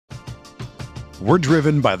We're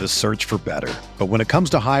driven by the search for better. But when it comes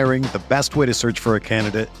to hiring, the best way to search for a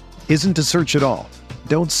candidate isn't to search at all.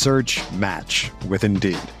 Don't search, match with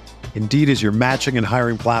Indeed. Indeed is your matching and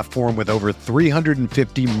hiring platform with over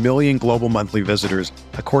 350 million global monthly visitors,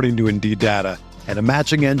 according to Indeed data, and a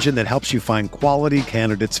matching engine that helps you find quality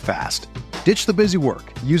candidates fast. Ditch the busy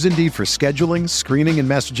work. Use Indeed for scheduling, screening, and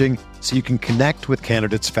messaging so you can connect with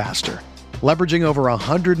candidates faster. Leveraging over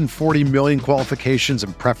 140 million qualifications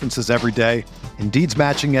and preferences every day, Indeed's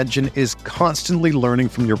matching engine is constantly learning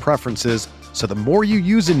from your preferences, so the more you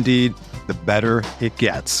use Indeed, the better it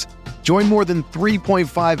gets. Join more than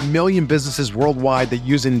 3.5 million businesses worldwide that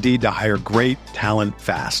use Indeed to hire great talent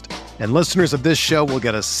fast. And listeners of this show will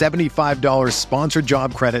get a $75 sponsored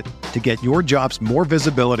job credit to get your jobs more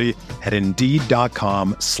visibility at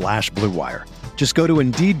Indeed.com/Blue Wire. Just go to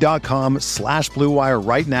Indeed.com/Blue Wire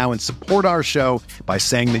right now and support our show by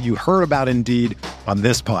saying that you heard about Indeed on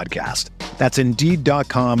this podcast. That's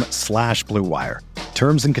Indeed.com/Blue Wire.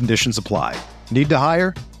 Terms and conditions apply. Need to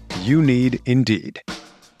hire? You need Indeed.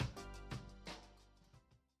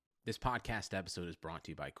 This podcast episode is brought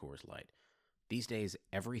to you by Coors Light. These days,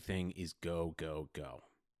 everything is go, go, go.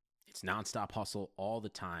 It's nonstop hustle all the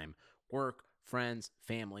time. Work, friends,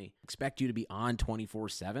 family, expect you to be on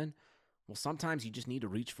 24/7. Well, sometimes you just need to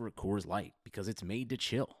reach for a Coors Light because it's made to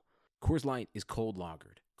chill. Coors Light is cold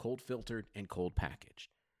lagered, cold filtered, and cold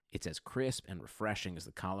packaged. It's as crisp and refreshing as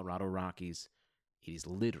the Colorado Rockies. It is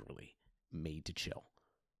literally made to chill.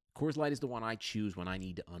 Coors Light is the one I choose when I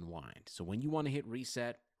need to unwind. So when you want to hit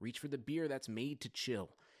reset, reach for the beer that's made to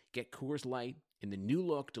chill. Get Coors Light in the new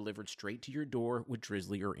look delivered straight to your door with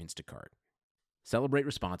Drizzly or Instacart. Celebrate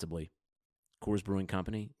responsibly. Coors Brewing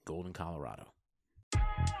Company, Golden, Colorado.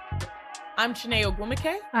 I'm Chene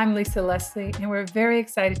Ogwumike. I'm Lisa Leslie, and we're very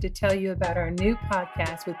excited to tell you about our new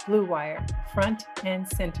podcast with Blue Wire, Front and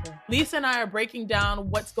Center. Lisa and I are breaking down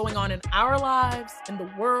what's going on in our lives, in the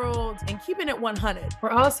world, and keeping it 100. We're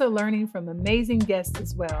also learning from amazing guests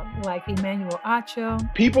as well, like Emmanuel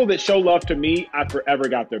Acho. People that show love to me, I forever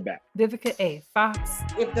got their back. Vivica A. Fox.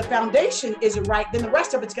 If the foundation isn't right, then the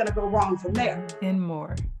rest of it's going to go wrong from there. And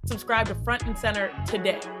more. Subscribe to Front and Center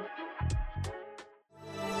today.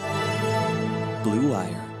 Blue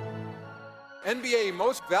Wire. NBA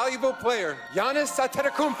Most Valuable Player, Giannis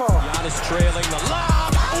Antetokounmpo. Giannis trailing the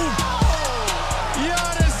lob.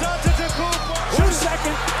 Giannis Antetokounmpo. 2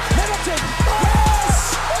 second. Middleton.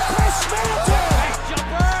 Yes! Chris Middleton. Back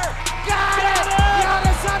jumper. Got it.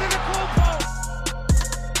 Giannis Antetokounmpo.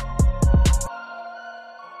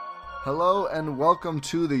 Hello and welcome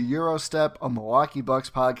to the Eurostep, a Milwaukee Bucks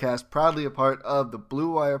podcast, proudly a part of the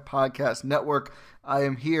Blue Wire Podcast Network. I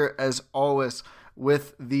am here, as always,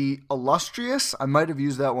 with the illustrious, I might have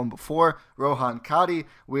used that one before, Rohan Kadi.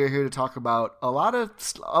 We are here to talk about a lot of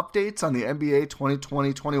updates on the NBA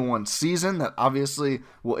 2020-21 season that obviously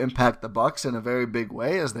will impact the Bucks in a very big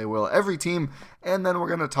way, as they will every team. And then we're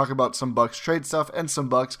going to talk about some Bucks trade stuff and some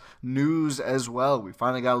Bucks news as well. We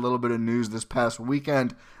finally got a little bit of news this past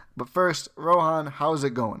weekend. But first, Rohan, how's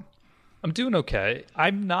it going? I'm doing okay.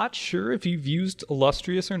 I'm not sure if you've used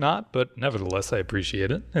illustrious or not, but nevertheless, I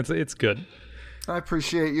appreciate it. It's good. I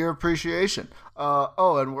appreciate your appreciation.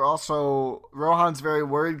 And we're also, Rohan's very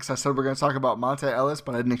worried because I said we're going to talk about Monte Ellis,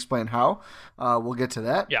 but I didn't explain how. We'll get to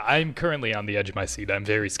that. Yeah, I'm currently on the edge of my seat. I'm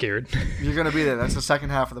very scared. You're going to be there. That's the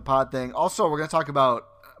second half of the pod thing. Also, we're going to talk about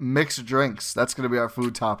mixed drinks. That's going to be our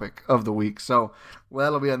food topic of the week. So,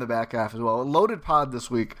 that'll be on the back half as well. A loaded pod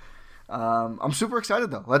this week. I'm super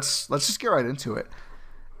excited though. Let's just get right into it.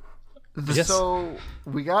 Yes. So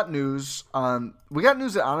we got news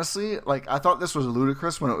that honestly, like, I thought this was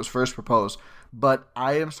ludicrous when it was first proposed, but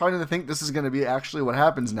I am starting to think this is going to be actually what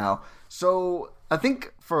happens now. So I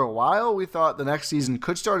think for a while we thought the next season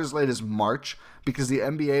could start as late as March because the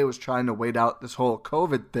NBA was trying to wait out this whole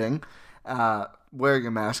COVID thing. Wearing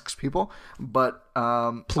your masks, people. But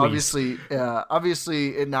obviously, the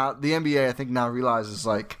NBA I think now realizes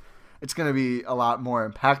like it's going to be a lot more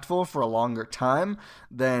impactful for a longer time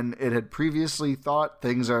than it had previously thought.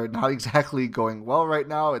 Things are not exactly going well right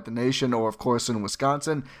now at the Nation or, of course, in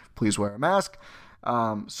Wisconsin. Please wear a mask.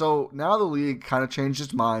 So now the league kind of changed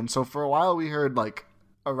its mind. So for a while we heard like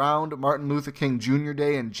around Martin Luther King Jr.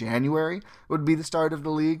 Day in January would be the start of the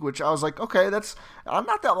league, which I was like, okay, that's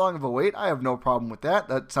not that long of a wait. I have no problem with that.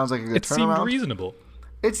 That sounds like a good turnaround. It seemed reasonable.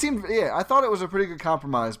 It seemed, yeah, I thought it was a pretty good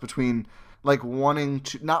compromise between like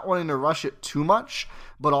not wanting to rush it too much,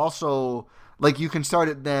 but also like you can start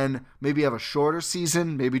it then, maybe have a shorter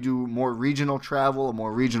season, maybe do more regional travel, a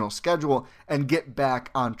more regional schedule, and get back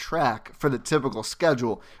on track for the typical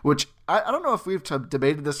schedule, which I don't know if we've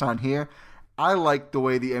debated this on here. I like the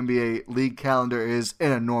way the NBA league calendar is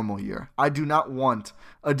in a normal year. I do not want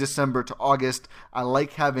a December to August. I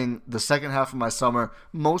like having the second half of my summer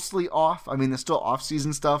mostly off. I mean, there's still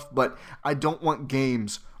off-season stuff, but I don't want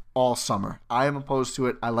games all summer. I am opposed to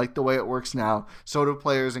it. I like the way it works now. So do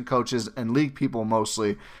players and coaches and league people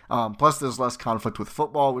mostly. Plus, there's less conflict with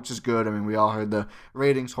football, which is good. I mean, we all heard the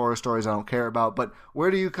ratings, horror stories I don't care about. But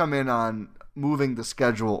where do you come in on moving the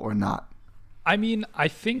schedule or not? I mean, I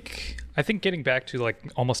think getting back to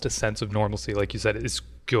like almost a sense of normalcy, like you said, is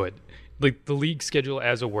good. Like the league schedule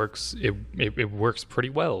as it works, it works pretty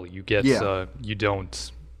well. You get you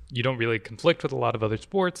don't really conflict with a lot of other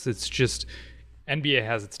sports. It's just NBA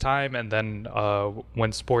has its time, and then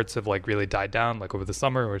when sports have like really died down, like over the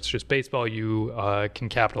summer, or it's just baseball, you can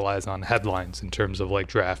capitalize on headlines in terms of like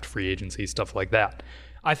draft, free agency, stuff like that.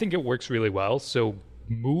 I think it works really well. So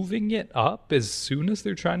moving it up as soon as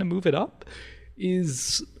they're trying to move it up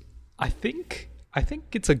is, I think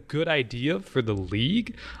it's a good idea for the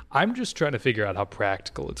league. I'm just trying to figure out how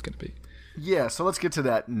practical it's going to be. Yeah, so let's get to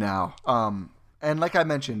that now. And like I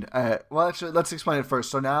mentioned, well, actually, let's explain it first.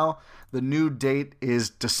 So now the new date is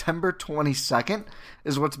December 22nd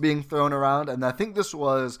is what's being thrown around. And I think there's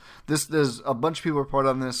a bunch of people report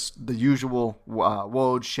on this, the usual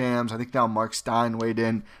Woj, Shams. I think now Mark Stein weighed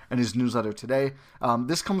in his newsletter today.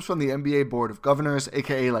 This comes from the NBA Board of Governors,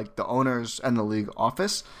 a.k.a. like the owners and the league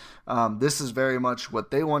office. This is very much what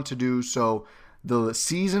they want to do. So the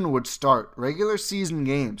season would start, regular season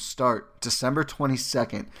games start December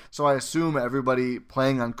 22nd. So I assume everybody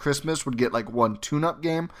playing on Christmas would get like one tune-up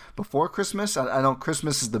game before Christmas. I know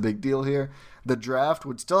Christmas is the big deal here. The draft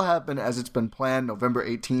would still happen as it's been planned, November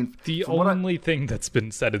 18th. The only thing that's been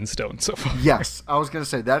set in stone so far. Yes, I was going to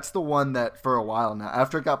say, that's the one that for a while now,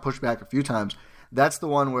 after it got pushed back a few times, that's the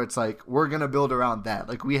one where it's like, we're going to build around that.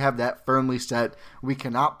 Like, we have that firmly set. We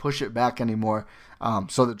cannot push it back anymore.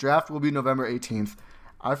 So the draft will be November 18th.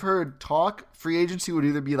 I've heard talk free agency would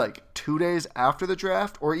either be like 2 days after the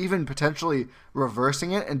draft or even potentially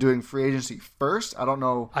reversing it and doing free agency first. I don't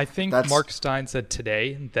know. I think Mark Stein said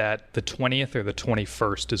today that the 20th or the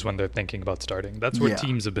 21st is when they're thinking about starting. That's what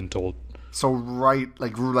teams have been told. So right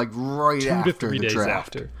right 2 after to 3 the days after.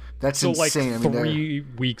 After. That's so insane. Like 3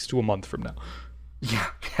 weeks to a month from now.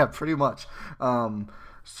 Yeah, pretty much.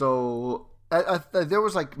 So there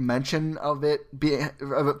was like mention of it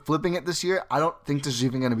flipping it this year. I don't think there's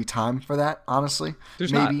even going to be time for that. Honestly,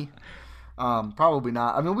 there's maybe, probably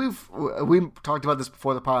not. I mean, we talked about this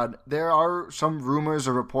before the pod. There are some rumors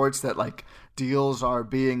or reports that like deals are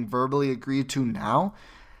being verbally agreed to now.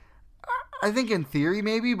 I think in theory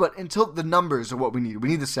maybe, but until the numbers are what we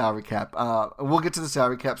need the salary cap. We'll get to the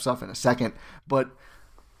salary cap stuff in a second, but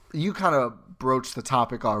you kind of broached the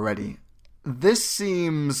topic already. This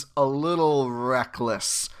seems a little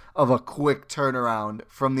reckless of a quick turnaround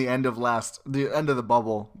from the end of the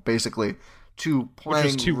bubble, basically, to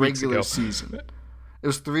playing regular season. It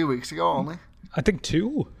was 3 weeks ago only? I think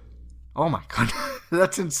 2. Oh my god,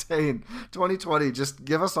 that's insane. 2020, just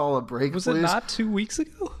give us all a break, was please. It not 2 weeks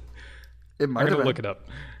ago? It might have been. Look it up.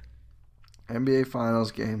 NBA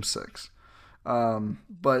Finals Game 6.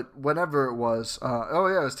 But whenever it was, it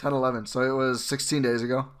was 10-11, so it was 16 days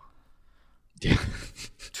ago. Yeah.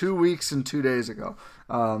 2 weeks and 2 days ago.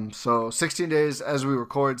 So 16 days as we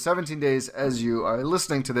record, 17 days as you are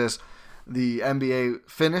listening to this, the NBA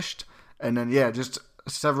finished. And then, just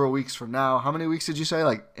several weeks from now. How many weeks did you say?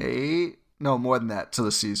 Like 8? No, more than that to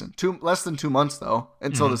the season. Less than 2 months, though,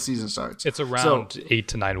 until the season starts. It's around 8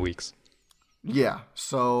 to 9 weeks. Yeah.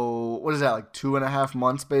 So what is that, like 2.5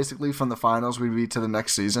 months, basically, from the finals we'd be to the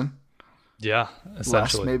next season? Yeah,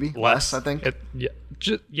 essentially. Less, maybe? Less, I think.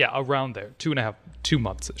 Around there. 2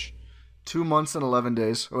 months-ish. 2 months and 11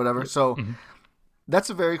 days or whatever. So that's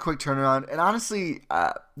a very quick turnaround. And honestly,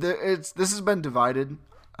 this has been divided.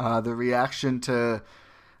 The reaction to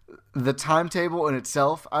the timetable in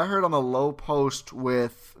itself. I heard on the Low Post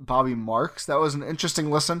with Bobby Marks, that was an interesting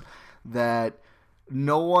listen, that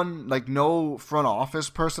no one, like no front office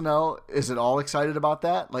personnel is at all excited about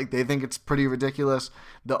that. Like they think it's pretty ridiculous.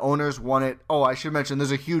 The owners want it. Oh, I should mention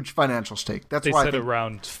there's a huge financial stake. That's why they said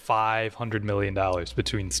around $500 million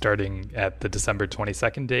between starting at the December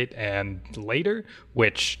 22nd date and later,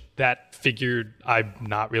 which that figured, I'm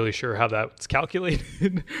not really sure how that's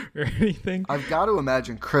calculated or anything. I've got to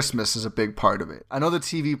imagine Christmas is a big part of it. I know the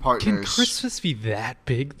TV partners. Can Christmas be that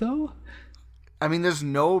big though? I mean, there's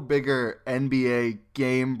no bigger NBA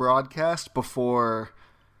game broadcast before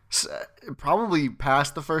probably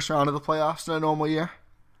past the first round of the playoffs in a normal year.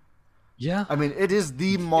 Yeah. I mean, it is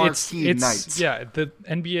the marquee night. Yeah, the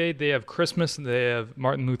NBA, they have Christmas and they have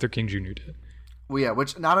Martin Luther King Jr. Day. Well, yeah,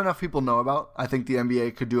 which not enough people know about. I think the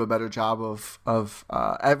NBA could do a better job of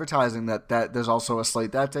advertising that there's also a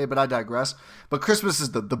slate that day, but I digress. But Christmas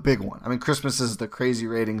is the big one. I mean, Christmas is the crazy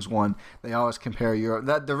ratings one. They always compare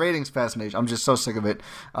the ratings fascination. I'm just so sick of it.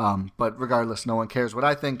 But regardless, no one cares what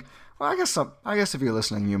I think. Well, I guess if you're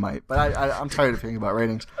listening, you might. But I'm tired of hearing about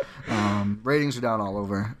ratings. Ratings are down all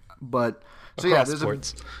over. But so across there's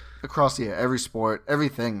sports. Across every sport,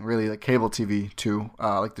 everything really, like cable TV too,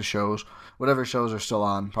 like the shows. Whatever shows are still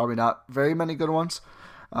on. Probably not very many good ones.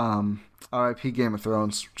 R.I.P. Game of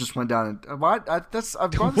Thrones just went down. I've brought this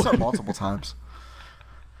up multiple times.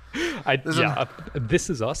 This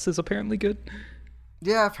Is Us is apparently good.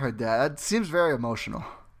 Yeah, I've heard that. It seems very emotional.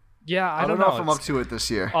 Yeah, I don't know if I'm up to it this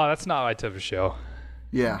year. Oh, that's not my type of show.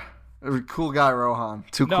 Yeah. Cool guy Rohan.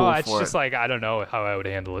 Too cool for it. No, it's just like I don't know how I would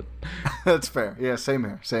handle it. That's fair. Yeah, same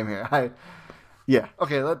here. Yeah.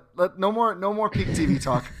 Okay. Let no more peak TV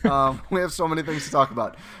talk. We have so many things to talk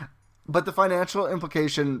about, but the financial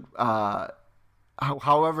implication,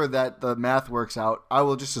 however that the math works out, I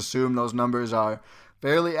will just assume those numbers are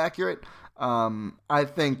fairly accurate. I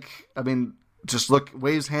think. I mean, just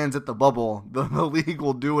waves hands at the bubble. The league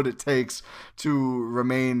will do what it takes to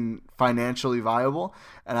remain financially viable.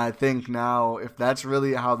 And I think now, if that's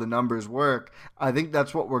really how the numbers work, I think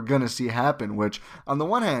that's what we're going to see happen, which on the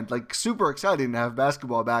one hand, like super exciting to have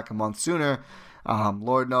basketball back a month sooner.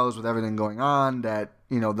 Lord knows with everything going on that,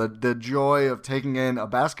 the joy of taking in a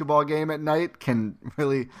basketball game at night can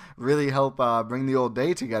really, really help bring the old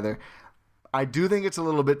day together. I do think it's a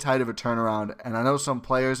little bit tight of a turnaround, and I know some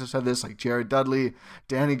players have said this, like Jared Dudley.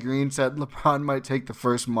 Danny Green said LeBron might take the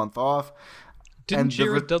first month off. Didn't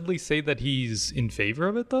Jared Dudley say that he's in favor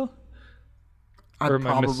of it, though?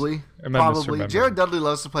 Probably. Jared Dudley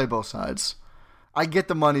loves to play both sides. I get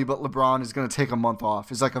the money, but LeBron is going to take a month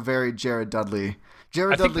off. It's like a very Jared Dudley.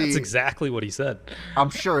 I think that's exactly what he said. I'm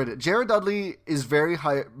sure it is. Jared Dudley is very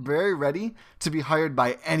ready to be hired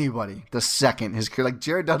by anybody the second his career. Like,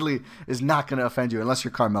 Jared Dudley is not going to offend you unless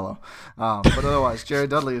you're Carmelo. But otherwise, Jared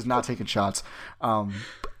Dudley is not taking shots.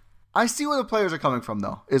 I see where the players are coming from,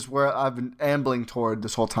 though, is where I've been ambling toward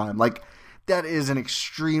this whole time. Like, that is an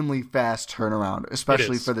extremely fast turnaround,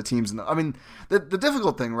 especially for the teams. The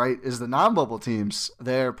difficult thing, right, is the non-bubble teams,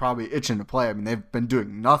 they're probably itching to play. I mean, they've been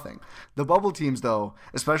doing nothing. The bubble teams, though,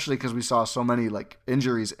 especially because we saw so many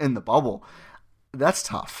injuries in the bubble, that's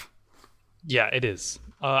tough. Yeah, it is.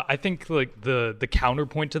 I think the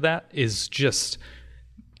counterpoint to that is just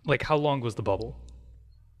how long was the bubble?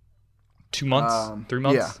 2 months? 3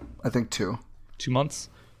 months? Yeah, I think 2. 2 months.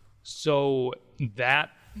 So that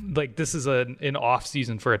this is an off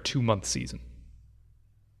season for a 2-month season.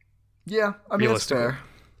 Yeah, I mean, it's fair.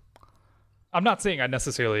 I'm not saying I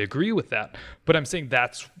necessarily agree with that, but I'm saying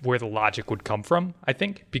that's where the logic would come from, I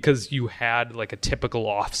think, because you had a typical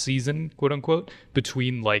off season, quote unquote,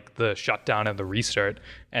 between the shutdown and the restart,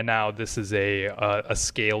 and now this is a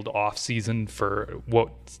scaled off season for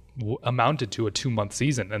what amounted to a 2-month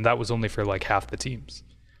season, and that was only for half the teams.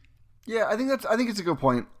 Yeah, I think it's a good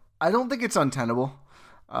point. I don't think it's untenable.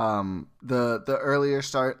 The earlier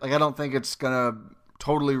start, I don't think it's gonna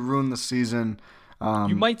totally ruin the season.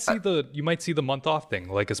 You might see the month off thing,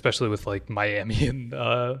 especially with Miami and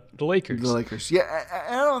the Lakers. The Lakers, yeah.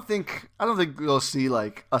 I don't think you'll see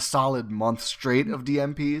a solid month straight of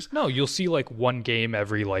DNPs. No, you'll see one game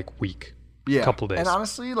every week, yeah, couple days. And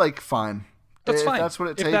honestly, fine. That's fine. If that's what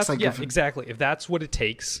it takes. Exactly. If that's what it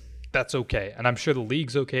takes, that's okay. And I'm sure the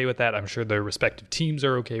league's okay with that. I'm sure their respective teams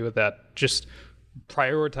are okay with that. Just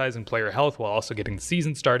prioritizing player health while also getting the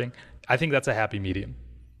season starting. I think that's a happy medium.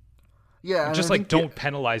 Yeah, just don't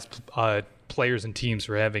penalize players and teams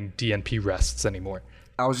for having DNP rests anymore.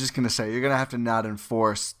 I was just gonna say you're gonna have to not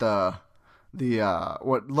enforce the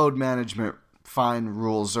load management fine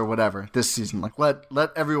rules or whatever this season.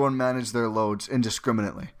 Let everyone manage their loads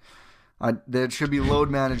indiscriminately. There should be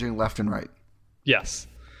load managing left and right. Yes,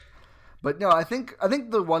 but no, I think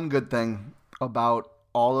the one good thing about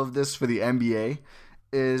all of this for the NBA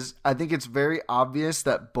is I think it's very obvious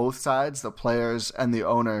that both sides, the players and the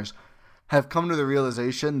owners, have come to the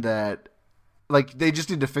realization that they just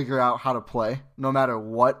need to figure out how to play no matter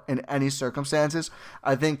what in any circumstances.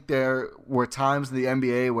 I think there were times in the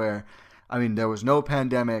NBA where, there was no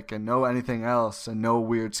pandemic and no anything else and no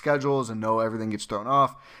weird schedules and no everything gets thrown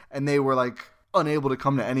off, and they were unable to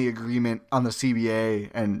come to any agreement on the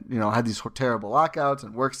CBA and, had these terrible lockouts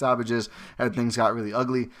and work stoppages and things got really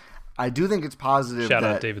ugly. I do think it's positive. Shout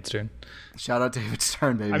out David Stern. Shout out David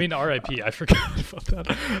Stern, baby. RIP. I forgot about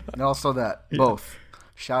that. And also that. Both.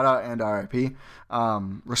 Shout out and RIP.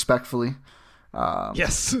 Respectfully.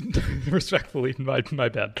 Yes, respectfully, my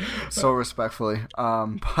bad. So respectfully,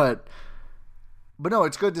 but no,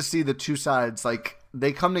 it's good to see the two sides like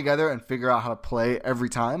they come together and figure out how to play every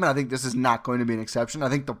time, and I think this is not going to be an exception. I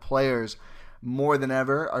think the players more than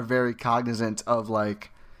ever are very cognizant of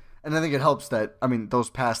like, and I think it helps that those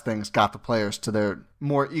past things got the players to their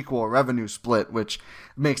more equal revenue split, which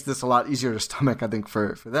makes this a lot easier to stomach, I think,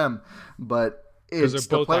 for them. But it's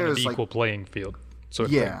they're both the players on an equal playing field.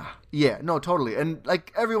 No, totally, and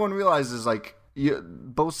like everyone realizes like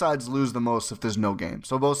both sides lose the most if there's no game.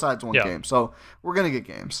 So both sides want games. So we're gonna get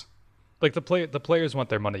games. Like the players want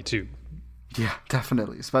their money too. Yeah,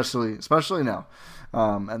 definitely, especially now,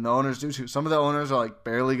 and the owners do too. Some of the owners are like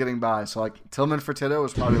barely getting by. So like Tillman Fertitta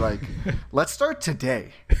was probably like, "Let's start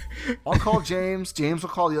today. I'll call James. James will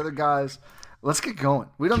call the other guys. Let's get going.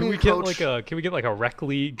 We don't need a coach. Can we get like a rec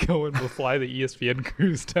league going? We'll fly the ESPN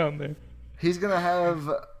crews down there." He's gonna have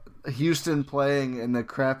Houston playing in the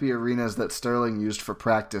crappy arenas that Sterling used for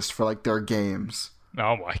practice for like their games.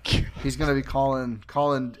 Oh my god! He's gonna be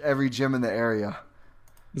calling every gym in the area.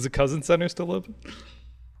 Is the Cousins Center still open?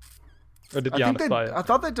 Or did Giannis buy it? I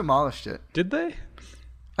thought they demolished it. Did they?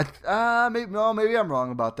 Maybe I'm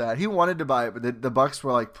wrong about that. He wanted to buy it, but the Bucks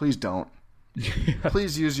were like, "Please don't.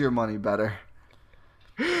 Please use your money better."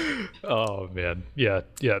 Oh man, yeah.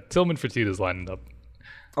 Tillman Fertitta's lining up.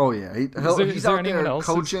 Oh yeah, he's out there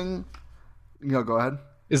coaching. Go ahead.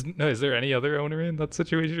 Is there any other owner in that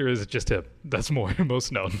situation, or is it just him? That's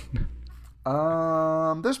most known.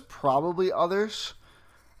 There's probably others.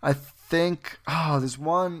 I think. There's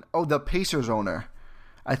one. The Pacers owner,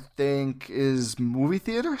 I think, is movie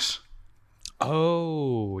theaters.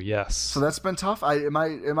 Oh yes. So that's been tough. Am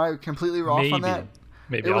I completely off on that?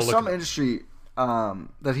 Maybe it was some industry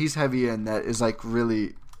that he's heavy in that is like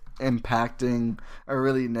really impacting or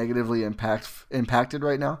really negatively impacted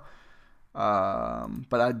right now.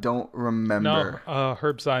 But I don't remember. No,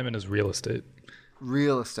 Herb Simon is real estate.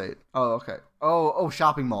 Real estate. Oh, okay. Oh,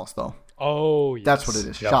 shopping malls though. Oh, yes. That's what it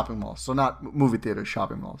is. Yep. Shopping malls. So not movie theaters,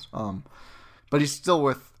 shopping malls. But he's still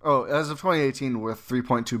worth. As of 2018, worth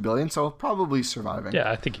 $3.2 billion. So probably surviving.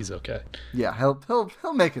 Yeah, I think he's okay. Yeah, he'll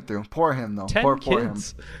make it through. Poor him though. 10 poor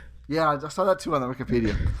kids. Him. Yeah, I saw that too on the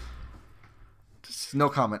Wikipedia. Just no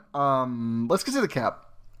comment. Let's get to the cap.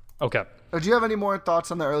 Okay. Do you have any more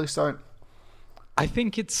thoughts on the early start? I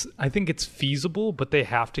think it's feasible, but they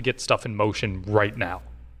have to get stuff in motion right now.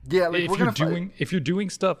 Yeah, like if you're doing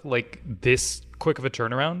stuff like this quick of a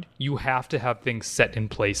turnaround, you have to have things set in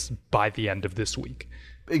place by the end of this week.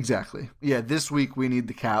 Exactly. Yeah, this week we need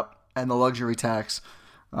the cap and the luxury tax,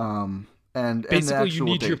 and basically you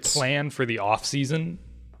need dates. your plan for the off season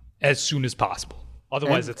as soon as possible.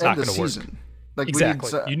 Otherwise, it's not going to work. Like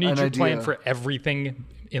exactly. You need your plan for everything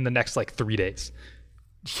in the next 3 days.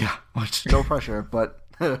 Yeah, which no pressure, but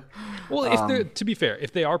well, if they're to be fair,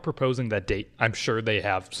 if they are proposing that date, I'm sure they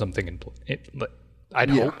have something in place.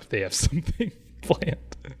 I'd hope they have something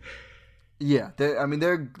planned. Yeah,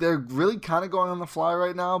 they're really kind of going on the fly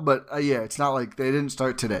right now, but it's not like they didn't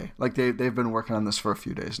start today. Like they've been working on this for a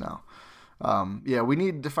few days now. We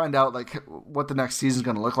need to find out what the next season's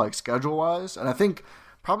going to look like schedule wise, and I think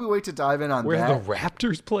probably wait to dive in on where that. Where are the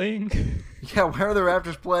Raptors playing? Yeah, where are the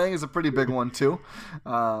Raptors playing is a pretty big one too.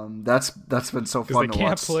 That's been so fun to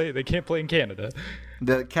watch. They can't play in Canada.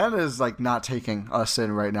 Canada is not taking us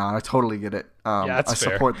in right now. I totally get it. That's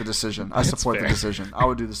fair. Support the decision. I support the decision. I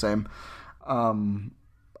would do the same.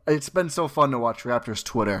 It's been so fun to watch Raptors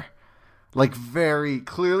Twitter. Very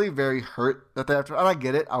clearly very hurt that they have to, and I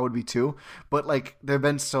get it, I would be too, but they've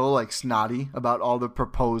been so snotty about all the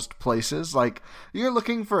proposed places. You're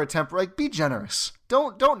looking for a be generous.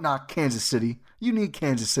 Don't knock Kansas City. You need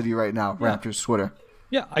Kansas City right now, yeah. Raptors Twitter.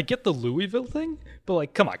 Yeah, I get the Louisville thing,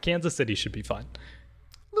 but come on, Kansas City should be fine.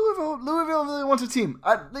 Louisville really wants a team.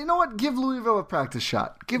 You know what? Give Louisville a practice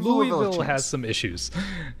shot. Give Louisville a chance. Has some issues.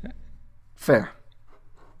 Fair.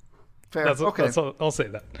 Okay. I'll say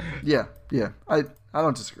that. Yeah. I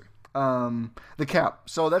don't disagree. The cap.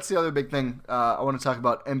 So that's the other big thing I want to talk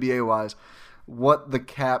about NBA wise. What the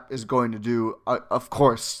cap is going to do, of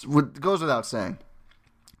course, goes without saying,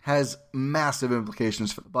 has massive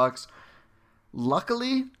implications for the Bucks.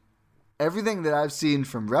 Luckily, everything that I've seen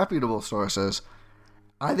from reputable sources,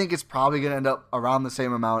 I think it's probably going to end up around the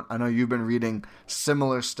same amount. I know you've been reading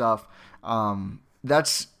similar stuff.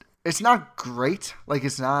 It's not great.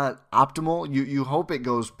 It's not optimal. You hope it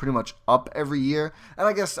goes pretty much up every year. And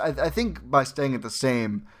I guess I think by staying at the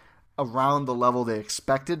same around the level they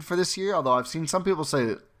expected for this year, although I've seen some people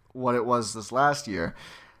say what it was this last year,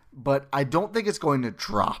 but I don't think it's going to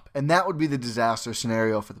drop. And that would be the disaster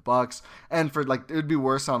scenario for the Bucks. And for it would be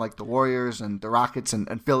worse on the Warriors and the Rockets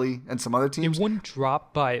and Philly and some other teams. It wouldn't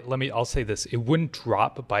drop by, I'll say this, it wouldn't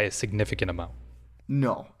drop by a significant amount.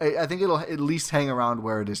 No, I think it'll at least hang around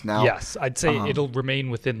where it is now. Yes, I'd say it'll remain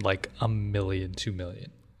within $1 million, $2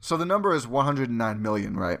 million. So the number is 109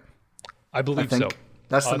 million, right? I believe so.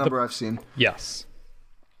 That's the number I've seen. Yes.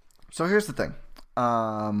 So here's the thing.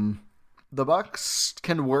 The Bucks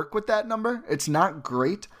can work with that number. It's not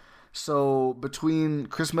great. So between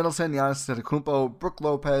Chris Middleton, Giannis Antetokounmpo, Brook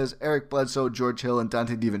Lopez, Eric Bledsoe, George Hill, and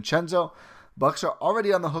Dante DiVincenzo, Bucks are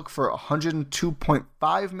already on the hook for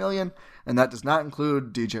 $102.5 million, and that does not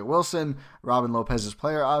include DJ Wilson, Robin Lopez's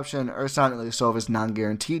player option, Ersan Ilyasova's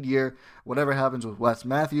non-guaranteed year, whatever happens with Wes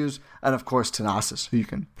Matthews, and of course Thanasis, who you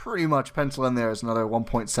can pretty much pencil in there as another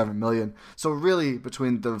 $1.7 million. So really,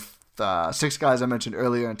 between the 6 guys I mentioned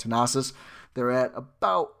earlier and Thanasis, they're at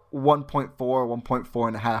about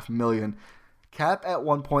 1.4.5 million. Cap at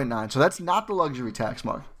 1.9. So that's not the luxury tax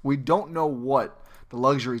mark. We don't know what the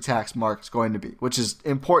luxury tax mark is going to be, which is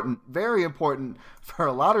important, very important for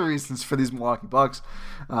a lot of reasons for these Milwaukee Bucks.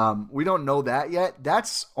 We don't know that yet.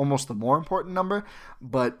 That's almost the more important number,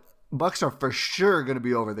 but Bucks are for sure going to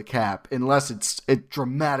be over the cap unless it's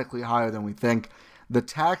dramatically higher than we think. The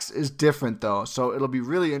tax is different though, so it'll be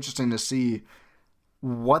really interesting to see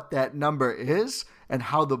what that number is and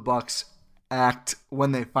how the Bucks act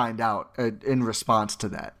when they find out in response to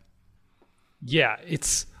that. Yeah,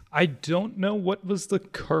 I don't know what was the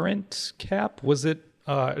current cap. Was it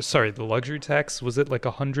the luxury tax, was it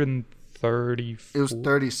 130? It was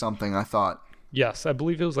 30 something, I thought. Yes, I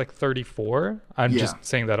believe it was 34. I'm just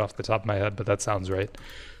saying that off the top of my head, but that sounds right.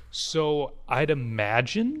 So I'd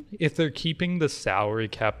imagine if they're keeping the salary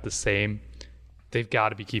cap the same, they've got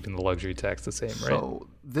to be keeping the luxury tax the same, right? So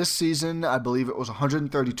this season, I believe it was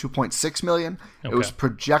 $132.6 million. Okay. It was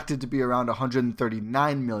projected to be around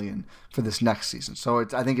 $139 million for this next season. So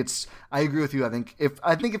I agree with you. I think if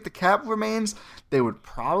the cap remains, they would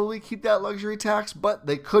probably keep that luxury tax, but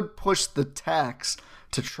they could push the tax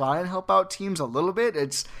to try and help out teams a little bit.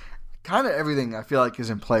 It's kind of everything I feel like is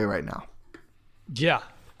in play right now. Yeah.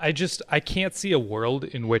 I can't see a world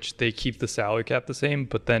in which they keep the salary cap the same,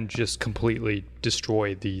 but then just completely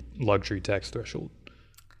destroy the luxury tax threshold.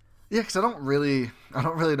 Yeah, because I don't really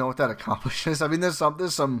know what that accomplishes. I mean, there's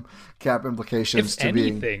some cap implications to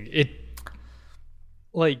anything,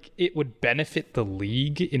 it would benefit the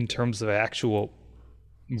league in terms of actual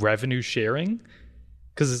revenue sharing,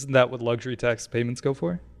 because isn't that what luxury tax payments go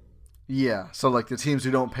for? Yeah, so the teams who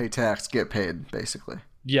don't pay tax get paid, basically.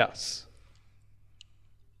 Yes.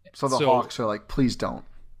 So the Hawks are please don't.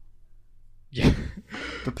 Yeah.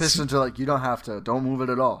 The Pistons are you don't have to. Don't move it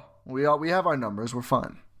at all. We have our numbers. We're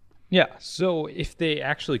fine. Yeah. So if they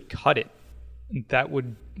actually cut it, that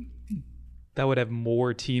would have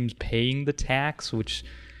more teams paying the tax, which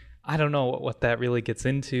I don't know what that really gets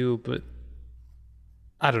into, but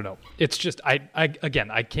I don't know. It's just I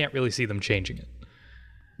can't really see them changing it.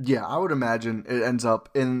 Yeah, I would imagine it ends up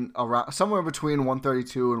in around somewhere between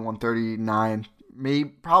 132 and 139.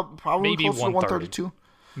 Probably close to 132.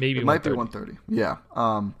 Maybe it might be 130. Yeah.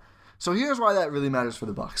 So here's why that really matters for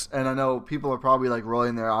the Bucks. And I know people are probably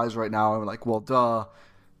rolling their eyes right now and well, duh.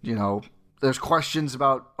 There's questions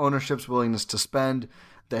about ownership's willingness to spend.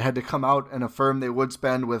 They had to come out and affirm they would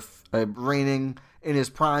spend with a reigning in his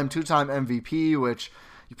prime 2-time MVP, which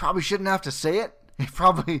you probably shouldn't have to say it. It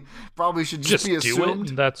probably should just be assumed.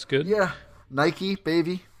 Do it, that's good. Yeah. Nike,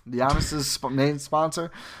 baby. Giannis's main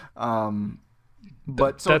sponsor.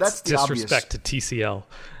 But so that's the disrespect obvious. To TCL.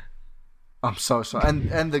 I'm so sorry,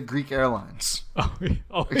 and the Greek Airlines.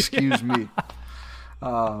 Excuse me.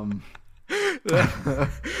 That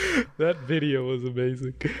video was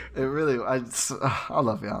amazing. It really, I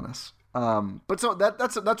love Giannis. But so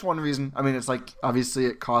that's one reason. I mean, it's obviously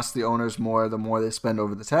it costs the owners more the more they spend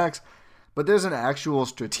over the tax, but there's an actual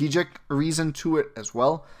strategic reason to it as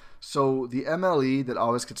well. So the MLE that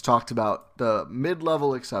always gets talked about, the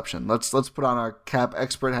mid-level exception. Let's put on our cap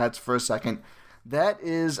expert hats for a second. That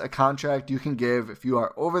is a contract you can give if you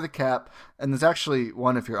are over the cap, and there's actually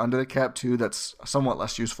one if you're under the cap too that's somewhat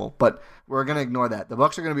less useful, but we're going to ignore that. The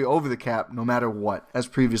Bucks are going to be over the cap no matter what, as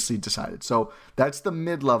previously decided. So that's the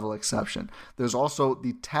mid-level exception. There's also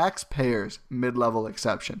the taxpayers mid-level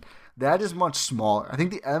exception. That is much smaller. I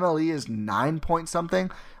think the MLE is 9 point something,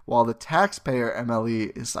 while the taxpayer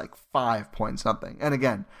MLE is 5 point something. And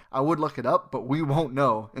again, I would look it up, but we won't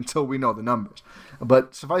know until we know the numbers.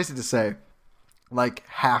 But suffice it to say, like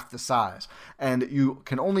half the size. And you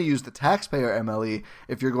can only use the taxpayer MLE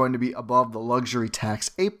if you're going to be above the luxury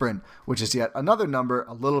tax apron, which is yet another number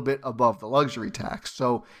a little bit above the luxury tax.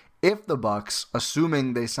 So if the Bucks,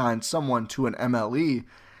 assuming they sign someone to an MLE,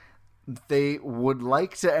 they would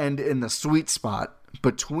like to end in the sweet spot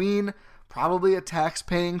between probably a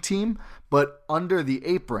tax-paying team, but under the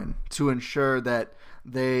apron to ensure that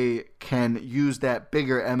they can use that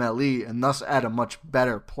bigger MLE and thus add a much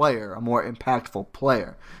better player, a more impactful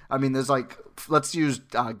player. I mean, there's like, let's use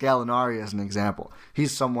Gallinari as an example.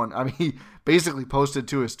 He's someone, I mean, he basically posted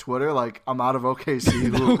to his Twitter, like, I'm out of OKC.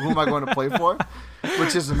 Who am I going to play for?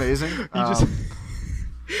 Which is amazing.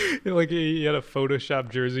 Like he had a Photoshop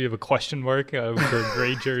jersey of a question mark for a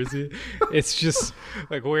gray jersey. It's just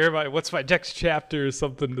like, where am I? What's my next chapter or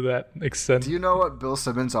something to that extent? Do you know what Bill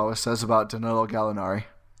Simmons always says about Danilo Gallinari?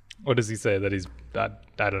 What does he say? That he's I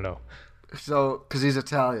don't know. So, because he's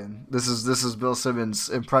Italian, this is Bill Simmons'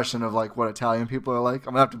 impression of like what Italian people are like.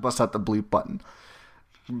 I'm gonna have to bust out the bleep button.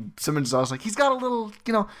 Simmons is always like, he's got a little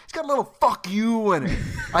fuck you in it.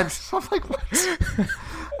 I'm like, what?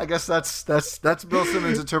 I guess that's Bill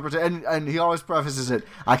Simmons' interpretation, and he always prefaces it,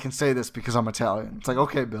 I can say this because I'm Italian. It's like,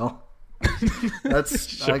 okay, Bill. That's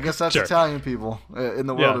sure, I guess that's sure. Italian people in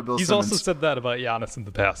the world of Bill Simmons. He's also said that about Giannis in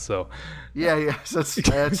the past, so. Yeah, that's just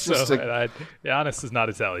Giannis is not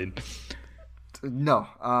Italian. No,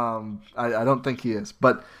 I don't think he is.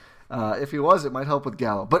 But if he was, it might help with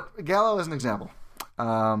Gallo. But Gallo is an example.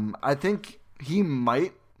 I think he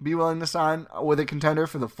might be willing to sign with a contender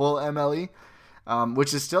for the full MLE,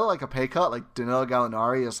 which is still like a pay cut. Like Danilo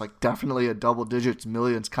Gallinari is like definitely a double digits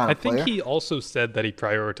millions kind of player. I think he also said that he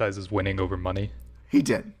prioritizes winning over money. He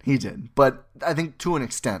did. But I think to an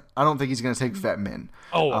extent. I don't think he's going to take vet min.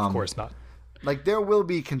 Oh, of course not. Like there will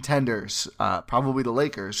be contenders, probably the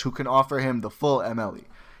Lakers, who can offer him the full MLE.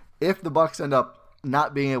 If the Bucks end up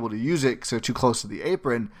not being able to use it because they're too close to the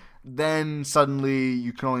apron, then suddenly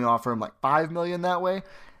you can only offer him like $5 million that way.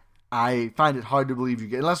 I find it hard to believe you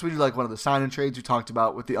get, unless we do like one of the sign-in trades we talked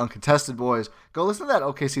about with the uncontested boys. Go listen to that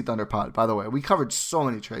OKC Thunder pod, by the way. We covered so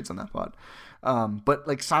many trades on that pod. But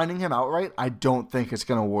like signing him outright, I don't think it's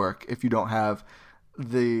going to work if you don't have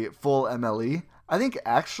the full MLE. I think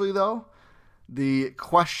actually though, the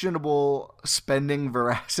questionable spending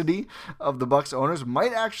veracity of the Bucks owners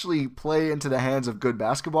might actually play into the hands of good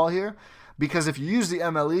basketball here. Because if you use the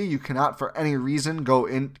MLE, you cannot for any reason go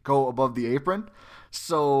above the apron.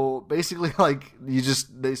 So basically, like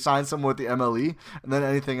they sign someone with the MLE, and then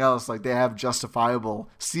anything else, like they have justifiable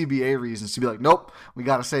CBA reasons to be like, nope, we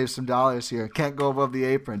got to save some dollars here. Can't go above the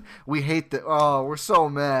apron. We hate that. Oh, we're so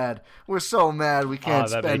mad. We can't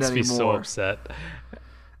spend anymore. That makes me so upset.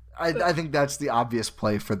 I think that's the obvious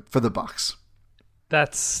play for the Bucks.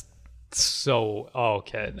 That's so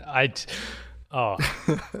okay.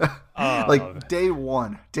 Like day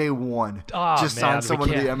one, just sign someone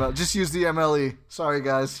to the MLE. Just use the MLE. Sorry,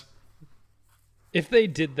 guys. If they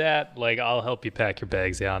did that, like, I'll help you pack your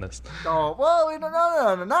bags, Giannis. Oh well,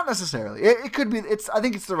 no, not necessarily. It could be. I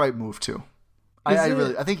think it's the right move too.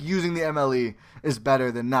 I think using the MLE is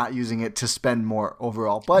better than not using it to spend more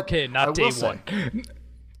overall. But okay, not day one.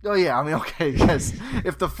 Oh, yeah, I mean, okay, yes.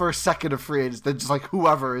 If the first second of free agents, then just like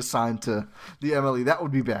whoever is signed to the MLE, that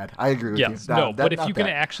would be bad. I agree with you. But if you can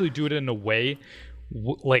actually do it in a way,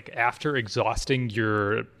 like after exhausting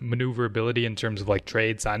your maneuverability in terms of like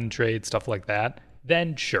trade, sign and trade, stuff like that,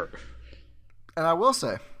 then sure. And I will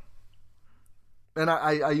say, and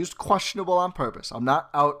I used questionable on purpose. I'm not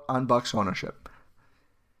out on Bucks ownership.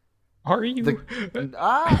 Are you?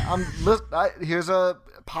 Here's a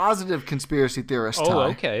positive conspiracy theorist. Oh,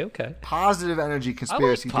 okay. Positive energy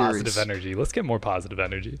conspiracy theories. Positive energy. Let's get more positive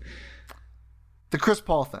energy. The Chris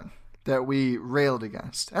Paul thing that we railed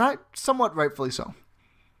against, and I somewhat rightfully so.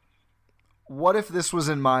 What if this was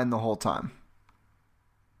in mind the whole time?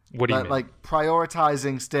 What do you mean? Like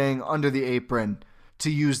prioritizing staying under the apron to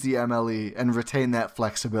use the MLE and retain that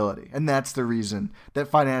flexibility. And that's the reason that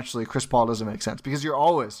financially Chris Paul doesn't make sense, because you're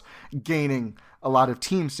always gaining a lot of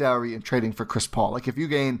team salary in trading for Chris Paul. Like if you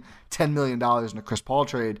gain $10 million in a Chris Paul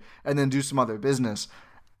trade and then do some other business,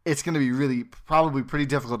 it's going to be probably pretty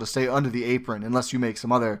difficult to stay under the apron unless you make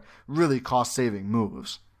some other really cost-saving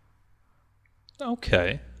moves.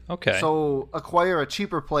 Okay. So acquire a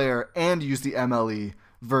cheaper player and use the MLE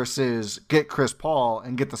versus get Chris Paul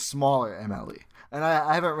and get the smaller MLE. And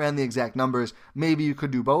I haven't ran the exact numbers. Maybe you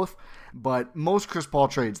could do both. But most Chris Paul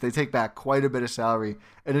trades, they take back quite a bit of salary.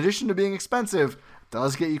 In addition to being expensive,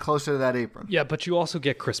 does get you closer to that apron. Yeah, but you also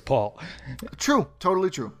get Chris Paul. True. Totally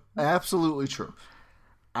true. Absolutely true.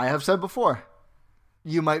 I have said before,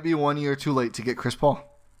 you might be 1 year too late to get Chris Paul.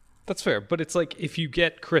 That's fair, but it's like if you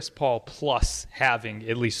get Chris Paul plus having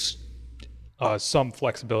at least some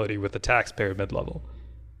flexibility with the taxpayer mid-level,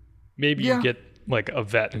 maybe you get like a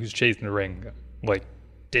vet who's chasing the ring, like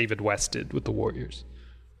David West did with the Warriors.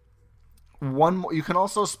 You can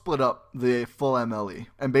also split up the full MLE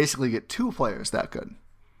and basically get 2 players that good.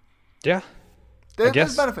 Yeah.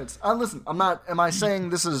 There's benefits. Listen, am I saying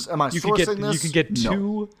this is, am I sourcing this? You can get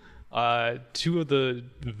two of the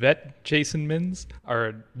vet chasing mins,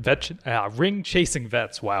 or ring chasing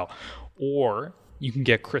vets, wow. Or you can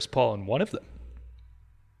get Chris Paul in one of them.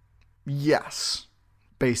 Yes,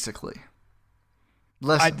 basically.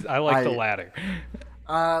 Listen, I like the latter.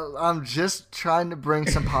 I'm just trying to bring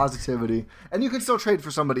some positivity, and you can still trade for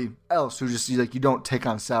somebody else who just like you don't take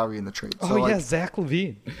on salary in the trade. So, yeah, Zach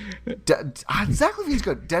LaVine. Zach LaVine's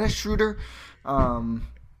good. Dennis Schroeder,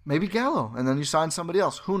 maybe Gallo, and then you sign somebody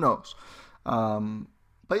else. Who knows?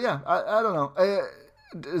 But yeah, I don't know.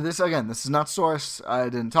 This is not sourced. I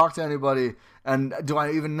didn't talk to anybody. And do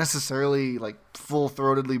I even necessarily like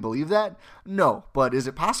full-throatedly believe that? No. But is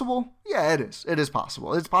it possible? Yeah, it is. It is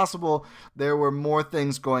possible. It's possible there were more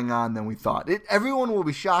things going on than we thought. Everyone will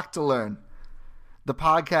be shocked to learn the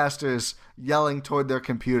podcasters yelling toward their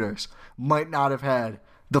computers might not have had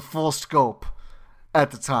the full scope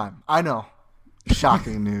at the time. I know.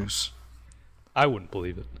 Shocking news. I wouldn't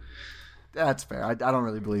believe it. That's fair. I don't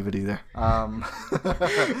really believe it either. I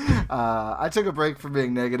took a break from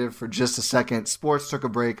being negative for just a second. Sports took a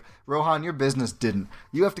break. Rohan, your business didn't.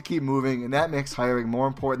 You have to keep moving, and that makes hiring more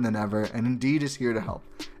important than ever, and Indeed is here to help.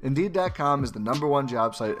 Indeed.com is the #1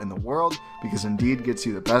 job site in the world because Indeed gets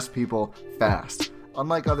you the best people fast.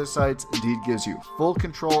 Unlike other sites, Indeed gives you full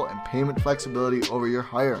control and payment flexibility over your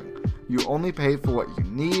hiring. You only pay for what you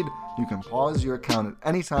need. You can pause your account at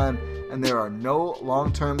any time, and there are no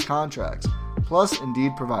long-term contracts. Plus,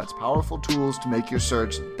 Indeed provides powerful tools to make your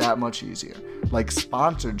search that much easier, like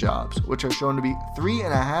sponsored jobs, which are shown to be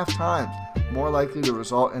 3.5 times more likely to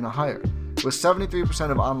result in a hire. With 73%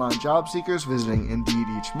 of online job seekers visiting Indeed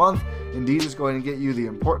each month, Indeed is going to get you the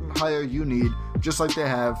important hire you need, just like they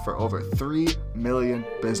have for over 3 million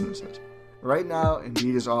businesses. Right now,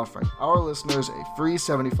 Indeed is offering our listeners a free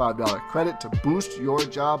 $75 credit to boost your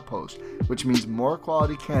job post, which means more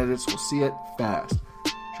quality candidates will see it fast.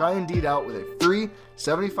 Try Indeed out with a free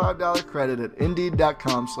 $75 credit at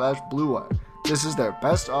Indeed.com/BlueWire. This is their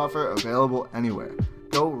best offer available anywhere.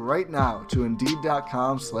 Go right now to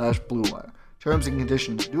Indeed.com/BlueWire. Terms and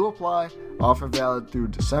conditions do apply. Offer valid through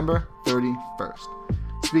December 31st.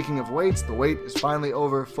 Speaking of waits, the wait is finally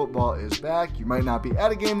over. Football is back. You might not be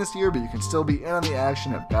at a game this year, but you can still be in on the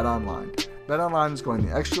action at BetOnline. BetOnline is going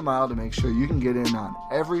the extra mile to make sure you can get in on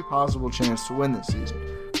every possible chance to win this season.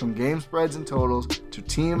 From game spreads and totals to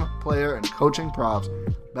team, player, and coaching props,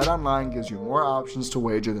 BetOnline gives you more options to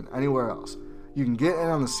wager than anywhere else. You can get in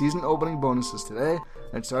on the season opening bonuses today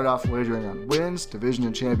and start off wagering on wins, division,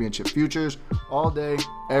 and championship futures all day,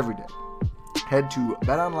 every day. Head to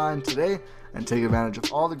BetOnline today and take advantage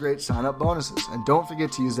of all the great sign-up bonuses. And don't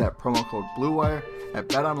forget to use that promo code BlueWire at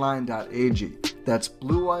betonline.ag. That's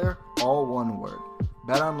BlueWire, all one word.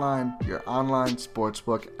 BetOnline, your online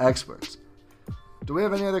sportsbook experts. Do we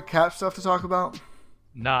have any other cap stuff to talk about?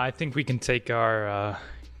 Nah, I think we can take our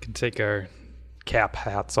cap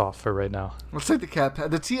hats off for right now. Let's take the cap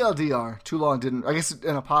hat. The TLDR, too long didn't. I guess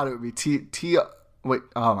in a pod it would be TLDL.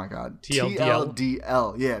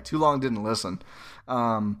 Yeah, too long didn't listen.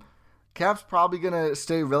 Cap's probably going to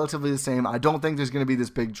stay relatively the same. I don't think there's going to be this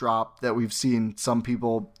big drop that we've seen some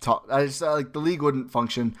people talk. I just like the league wouldn't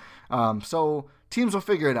function. So teams will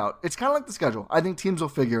figure it out. It's kind of like the schedule. I think teams will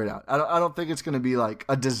figure it out. I don't think it's going to be like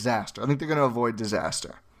a disaster. I think they're going to avoid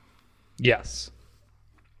disaster. Yes.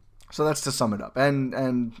 So that's to sum it up.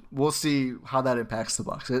 And we'll see how that impacts the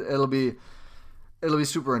Bucks. It'll be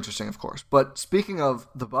super interesting, of course. But speaking of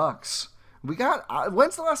the Bucks,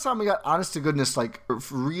 when's the last time we got honest to goodness, like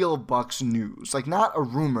real Bucks news? Like not a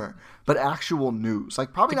rumor, but actual news.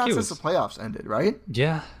 Like probably not since the playoffs ended, right?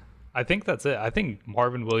 Yeah. I think that's it. I think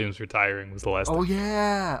Marvin Williams retiring was the last time. Oh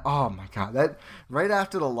yeah. Oh my God. That right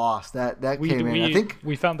after the loss, that came in. I think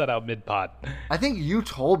we found that out mid-pod. I think you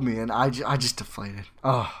told me and I just deflated.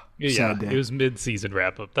 Oh, yeah. It was mid-season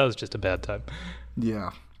wrap-up. That was just a bad time.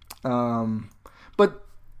 Yeah. But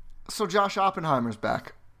so Josh Oppenheimer's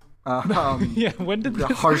back. Yeah, when did the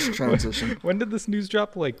harsh transition? When did this news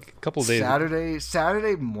drop? Like a couple days.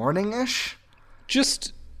 Saturday morning-ish.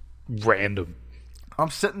 Just random. I'm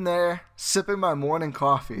sitting there sipping my morning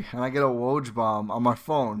coffee, and I get a Woj bomb on my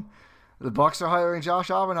phone. The Bucks are hiring Josh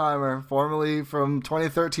Oppenheimer, formerly from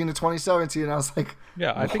 2013 to 2017. And I was like,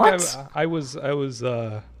 yeah, I what? think I was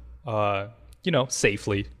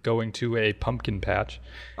safely going to a pumpkin patch.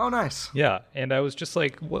 Oh, nice. Yeah, and I was just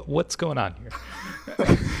like, what's going on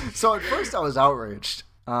here? So at first I was outraged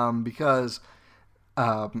because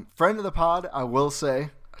friend of the pod, I will say,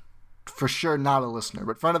 for sure not a listener,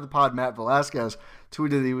 but friend of the pod, Matt Velasquez,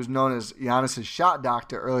 tweeted that he was known as Giannis's shot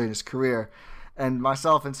doctor early in his career. And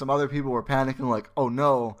myself and some other people were panicking like, oh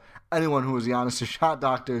no, anyone who was Giannis's shot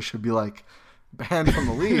doctor should be like banned from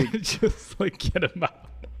the league. Just like get him out.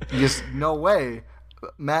 Just no way.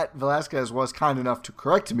 Matt Velasquez was kind enough to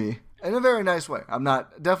correct me in a very nice way. I'm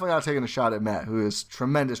definitely not taking a shot at Matt, who is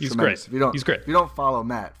tremendous. He's tremendous. Great. He's great. If you don't follow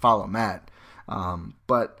Matt, follow Matt.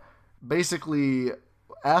 But basically,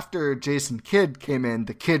 after Jason Kidd came in,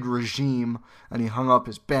 the Kidd regime, and he hung up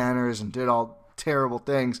his banners and did all terrible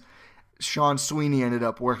things, Sean Sweeney ended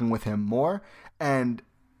up working with him more, and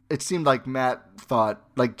it seemed like Matt thought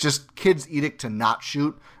like just Kidd's edict to not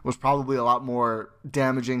shoot was probably a lot more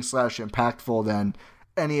damaging / impactful than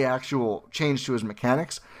any actual change to his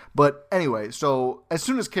mechanics. But anyway, so as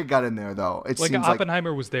soon as Kidd got in there, though, it seems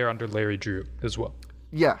Oppenheimer was there under Larry Drew as well.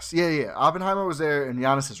 Yes, yeah. Oppenheimer was there in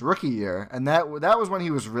Giannis's rookie year, and that was when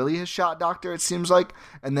he was really his shot doctor, it seems like.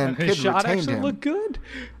 And then Kidd his shot retained actually him. looked good.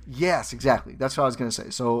 Yes, exactly. That's what I was going to say.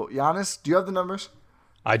 So, Giannis, do you have the numbers?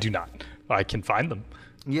 I do not. I can find them.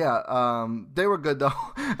 Yeah, they were good though.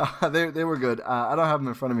 They were good. I don't have them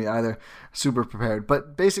in front of me either. Super prepared.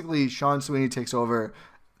 But basically, Sean Sweeney takes over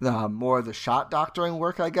more of the shot doctoring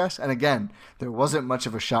work, I guess. And again, there wasn't much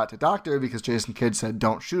of a shot to doctor because Jason Kidd said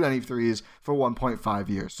don't shoot any threes for 1.5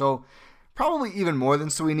 years. So probably even more than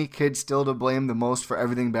Sweeney, Kidd still to blame the most for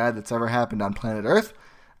everything bad that's ever happened on planet Earth.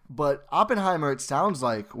 But Oppenheimer, it sounds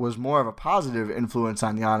like, was more of a positive influence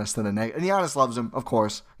on Giannis than a negative. And Giannis loves him, of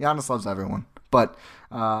course. Giannis loves everyone. But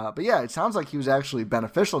yeah, it sounds like he was actually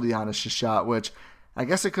beneficial to Giannis' shot, which I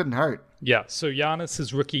guess it couldn't hurt. Yeah, so Giannis,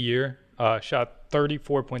 his rookie year, shot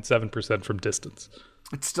 34.7% from distance.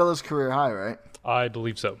 It's still his career high, right? I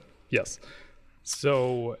believe so, yes.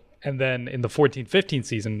 So, and then in the 14-15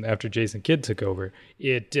 season, after Jason Kidd took over,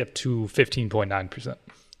 it dipped to 15.9%.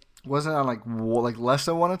 Wasn't it on like less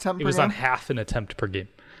than one attempt per game? It was on half an attempt per game.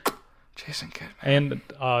 Jason Kidd, man.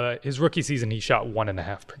 And his rookie season, he shot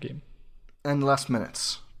 1.5 per game. And less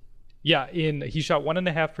minutes. Yeah, he shot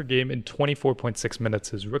 1.5 per game in 24.6 minutes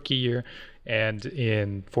his rookie year, and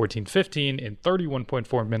in 14-15, in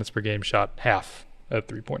 31.4 minutes per game, shot half a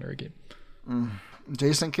three-pointer a game.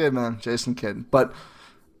 Jason Kidd, man. Jason Kidd. But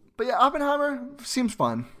yeah, Oppenheimer seems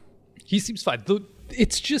fun. He seems fine.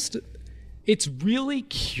 It's really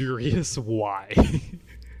curious why.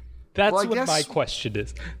 That's what my question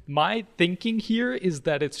is. My thinking here is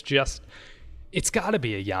that it's got to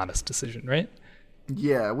be a Giannis decision, right?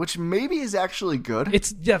 Yeah, which maybe is actually good.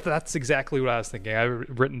 That's exactly what I was thinking. I've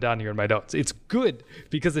written down here in my notes. It's good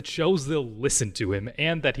because it shows they'll listen to him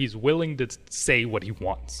and that he's willing to say what he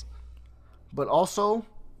wants. But also,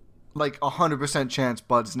 like 100% chance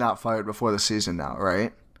Bud's not fired before the season now,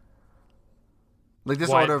 right? Like this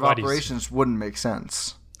order of operations wouldn't make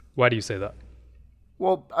sense. Why do you say that?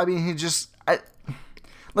 Well, I mean,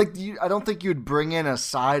 I don't think you'd bring in a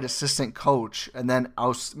side assistant coach and then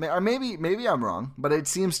oust. Or maybe I'm wrong, but it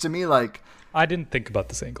seems to me like I didn't think about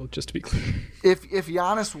this angle. Just to be clear, if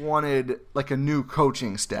Giannis wanted like a new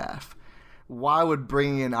coaching staff, why would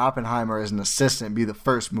bringing in Oppenheimer as an assistant be the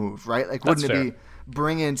first move, right? Like, wouldn't it be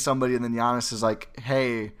bring in somebody and then Giannis is like,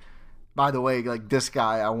 hey, by the way, like this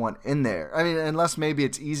guy I want in there. I mean, unless maybe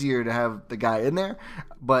it's easier to have the guy in there,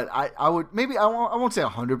 but I would maybe I won't say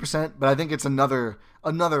 100%, but I think it's another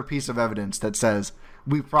piece of evidence that says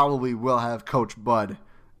we probably will have Coach Bud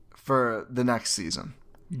for the next season.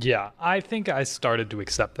 Yeah, I think I started to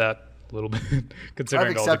accept that a little bit,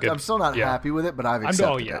 considering all the good. I'm still not happy with it, but I've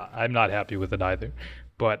accepted it. I'm not happy with it either,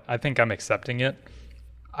 but I think I'm accepting it.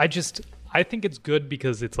 I think it's good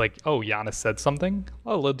because it's like, oh, Giannis said something.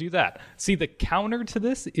 Oh, they'll do that. See, the counter to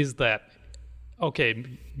this is that, okay,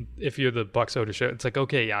 if you're the Bucks ownership, it's like,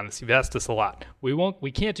 okay, Giannis, you've asked us a lot.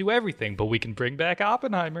 We can't do everything, but we can bring back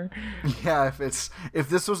Oppenheimer. Yeah, if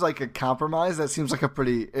this was like a compromise, that seems like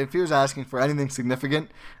if he was asking for anything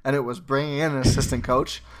significant and it was bringing in an assistant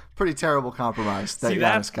coach, pretty terrible compromise that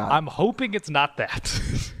Giannis got. I'm hoping it's not that.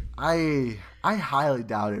 I highly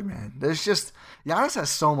doubt it, man. Giannis has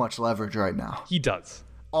so much leverage right now. He does.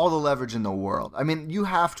 All the leverage in the world. I mean, you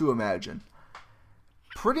have to imagine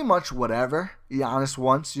pretty much whatever Giannis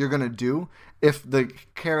wants, you're going to do if the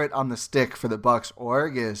carrot on the stick for the Bucks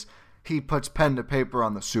org is he puts pen to paper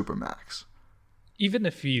on the Supermax. Even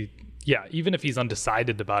if he's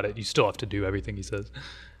undecided about it, you still have to do everything he says.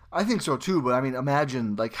 I think so too, but I mean,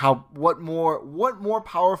 imagine like what more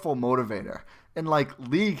powerful motivator in like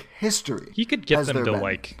league history. He could get them to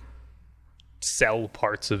like sell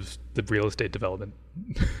parts of the real estate development.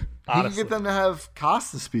 He could get them to have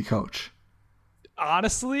Costas be coach.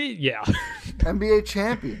 Honestly, yeah. NBA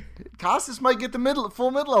champion. Costas might get the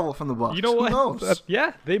full mid-level from the Bucks. You know what? Who knows?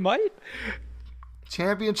 Yeah, they might.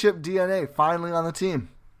 Championship DNA finally on the team.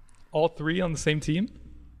 All three on the same team?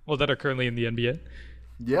 Well, that are currently in the NBA.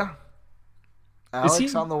 Yeah.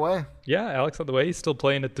 Alex on the way. Yeah, Alex on the way. He's still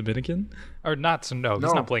playing at Dominican. Or not, no,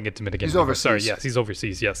 he's not playing at Dominican. He's overseas. Sorry, yes, he's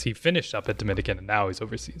overseas. Yes, he finished up at Dominican and now he's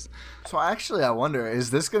overseas. So actually, I wonder,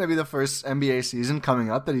 is this going to be the first NBA season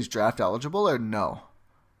coming up that he's draft eligible or no?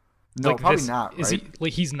 No, like probably not, right? Is he,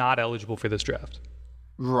 like, he's not eligible for this draft.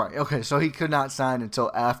 Right, okay, so he could not sign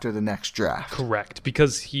until after the next draft. Correct,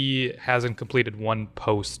 because he hasn't completed one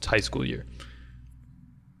post-high school year.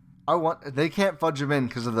 They can't fudge him in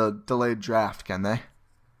because of the delayed draft, can they?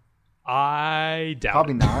 I doubt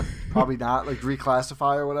Probably it. not. Probably not. Like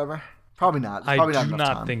reclassify or whatever. Probably not. I Probably do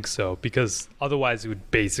not think so, because otherwise it would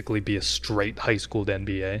basically be a straight high school to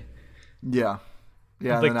NBA. Yeah.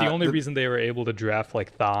 Yeah. Like the only reason they were able to draft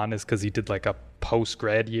like Thon is because he did like a post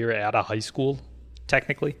grad year at a high school,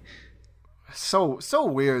 technically. So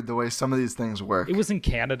weird the way some of these things work. It was in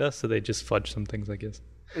Canada, so they just fudged some things, I guess.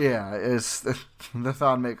 Yeah, it's the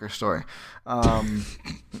Thon Maker story.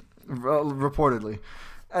 Reportedly.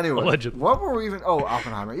 Anyway, allegedly. What were we even... Oh,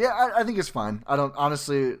 Oppenheimer. Yeah, I think it's fine. I don't...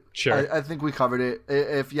 Honestly, sure. I think we covered it.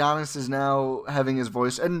 If Giannis is now having his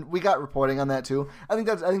voice... And we got reporting on that, too. I think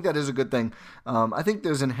that is a good thing. I think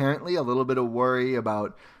there's inherently a little bit of worry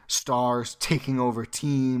about stars taking over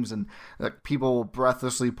teams and like people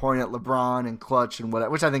breathlessly pointing at LeBron and clutch and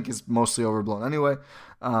whatever, which I think is mostly overblown anyway.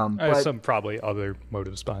 There's some probably other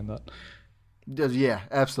motives behind that. Yeah,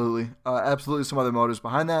 absolutely. Absolutely some other motives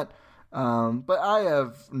behind that. But I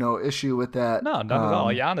have no issue with that. No, not at all.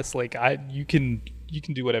 Giannis, like you can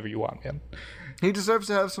do whatever you want, man. He deserves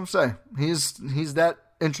to have some say. He's that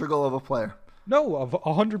integral of a player. No, of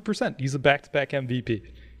 100%. He's a back-to-back MVP.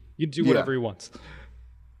 You can do whatever he wants.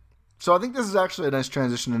 So I think this is actually a nice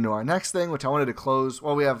transition into our next thing, which I wanted to close.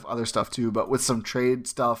 Well, we have other stuff too, but with some trade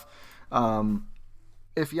stuff.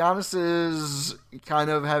 If Giannis is kind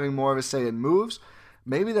of having more of a say in moves,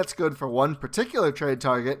 maybe that's good for one particular trade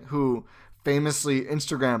target who famously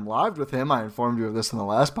Instagram lived with him. I informed you of this in the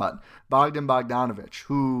last pod. Bogdan Bogdanović,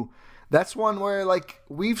 who that's one where like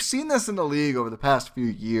we've seen this in the league over the past few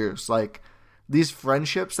years. Like these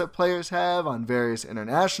friendships that players have on various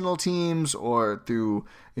international teams or through,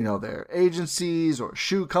 their agencies or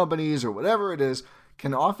shoe companies or whatever it is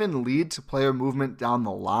can often lead to player movement down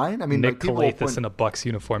the line. I mean, Nick Calathes in a Bucks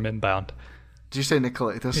uniform inbound. Did you say Nick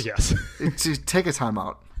Calathes? Yes. Take a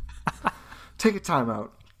timeout. Take a timeout.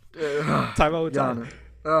 Timeout with Giannis.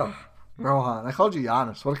 Rohan. I called you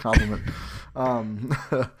Giannis. What a compliment.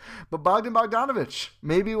 But Bogdan Bogdanović,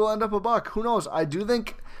 maybe we'll end up a Buck. Who knows? I do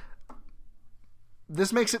think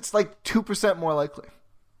this makes it like 2% more likely.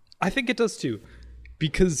 I think it does too.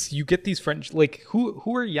 Because you get these friends, like who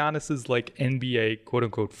are Giannis's like NBA quote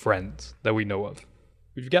unquote friends that we know of?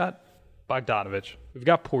 We've got Bogdanović. We've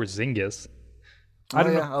got Porzingis. I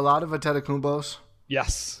don't know. A lot of Antetokounmpos.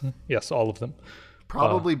 Yes, all of them.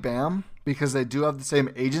 Probably Bam, because they do have the same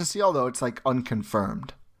agency, although it's like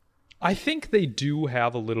unconfirmed. I think they do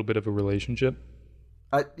have a little bit of a relationship.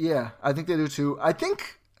 Yeah, I think they do too. I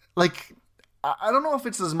think like I don't know if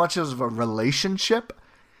it's as much as of a relationship.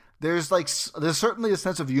 There's certainly a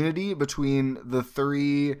sense of unity between the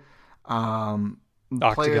three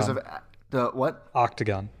players of the what?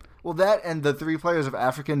 Octagon. Well, that and the three players of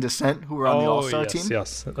African descent who were on the All-Star team.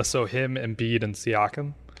 Yes. So him, Embiid, and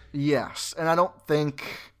Siakam. Yes, and I don't think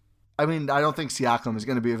Siakam is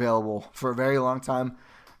going to be available for a very long time.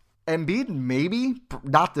 Embiid, maybe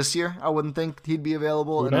not this year. I wouldn't think he'd be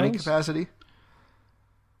available in any capacity.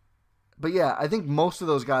 But yeah, I think most of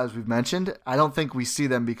those guys we've mentioned, I don't think we see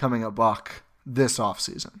them becoming a Buck this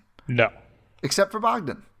offseason. No. Except for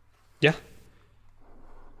Bogdan. Yeah.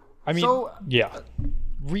 I mean, yeah.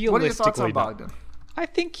 Realistically, what are your thoughts on Bogdan? I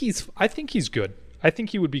think he's good. I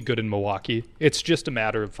think he would be good in Milwaukee. It's just a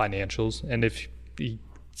matter of financials. And if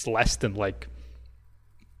it's less than like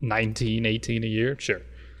 19, 18 a year, sure.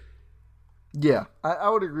 Yeah, I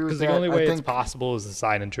would agree with that. Because the only way it's possible is a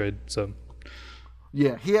sign and trade. So,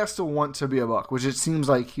 yeah, he has to want to be a Buck, which it seems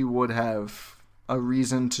like he would have a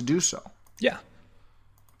reason to do so. Yeah.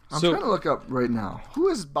 I'm trying to look up right now. Who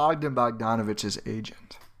is Bogdan Bogdanović's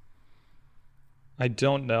agent? I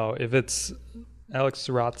don't know. If it's Alex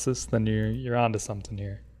Saratzis, then you're onto something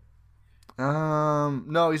here.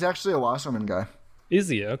 No, he's actually a Wasserman guy. Is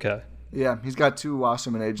he? Okay. Yeah, he's got two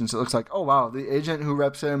Wasserman agents. It looks like. Oh wow, the agent who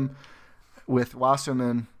reps him with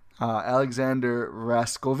Wasserman, Alexander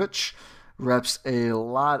Raskovich reps a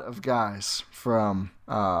lot of guys from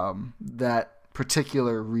that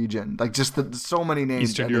particular region. Like just so many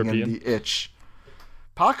names Eastern ending European. in the itch.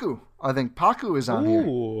 Paku. I think Paku is on here.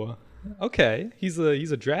 Ooh. Okay. He's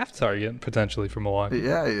a draft target potentially for Milwaukee.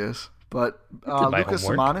 Yeah, he is. But Lukas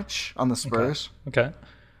Samanic on the Spurs. Okay.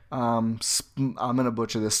 I'm going to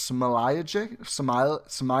butcher this. Smilagic,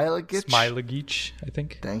 I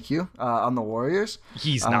think. Thank you. On the Warriors.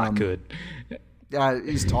 He's not good. Yeah,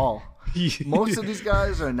 he's tall. Most of these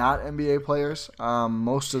guys are not NBA players.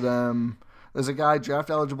 Most of them... There's a guy draft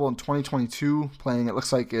eligible in 2022 playing, it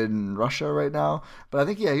looks like, in Russia right now. But I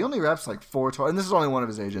think, he only reps like 4 total. And this is only one of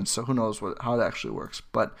his agents, so who knows how it actually works.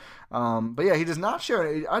 But yeah, he does not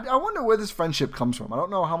share. I wonder where this friendship comes from. I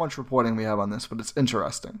don't know how much reporting we have on this, but it's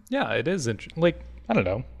interesting. Yeah, it is interesting. Like, I don't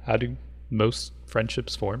know. How do most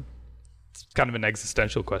friendships form? It's kind of an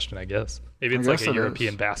existential question, I guess. Maybe it's like a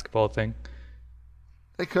European basketball thing.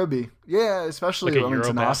 It could be. Yeah, especially like a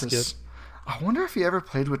Eurobasket. I wonder if he ever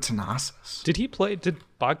played with Thanasis. Did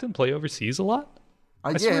Bogdan play overseas a lot?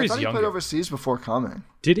 I thought he played overseas before coming.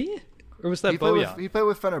 Did he? Or was that Bojan? He played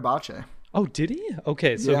with Fenerbahce. Oh, did he?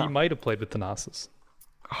 Okay, so he might have played with Thanasis.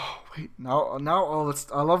 Oh, wait. Now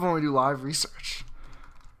I love when we do live research.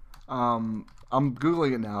 I'm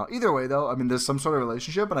Googling it now. Either way, though, I mean, there's some sort of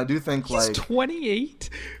relationship, and I do think he's 28?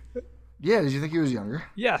 Yeah, did you think he was younger?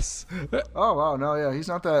 Yes. Oh, wow. No, yeah, he's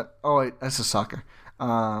not that. Oh, wait, that's a soccer.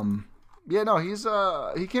 Yeah, no,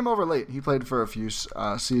 he came over late. He played for a few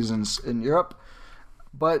seasons in Europe.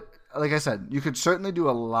 But like I said, you could certainly do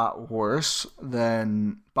a lot worse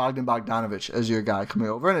than Bogdan Bogdanovic as your guy coming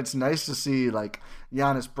over. And it's nice to see like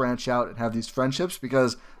Giannis branch out and have these friendships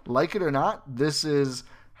because, like it or not, this is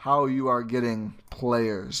how you are getting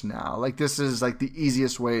players now. Like this is like the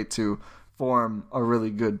easiest way to form a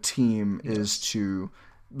really good team is to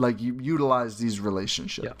like you utilize these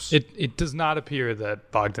relationships. Yeah. It does not appear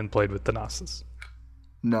that Bogdan played with Thanasis.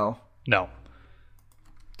 No.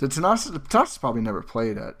 Did Thanasis probably never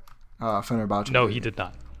played at Fenerbahce? No, he did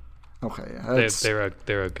not. Okay, yeah,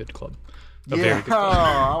 they're a good club.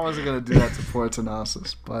 I wasn't gonna do that to poor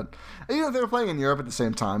Thanasis, but they were playing in Europe at the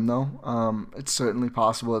same time, though. It's certainly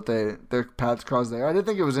possible that their paths crossed there. I did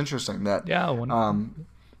think it was interesting that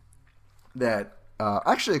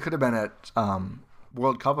actually it could have been at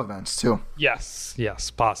World Cup events too. Yes,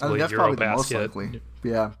 possibly. That's probably the most likely.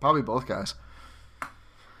 Yeah, probably both guys.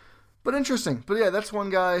 But interesting. But yeah, that's one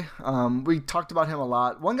guy. We talked about him a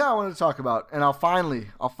lot. One guy I wanted to talk about, and I'll finally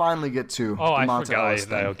get to. Oh, the I Monta forgot. Ellis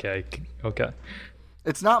thing. Okay.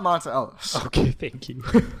 It's not Monta Ellis. Okay, thank you.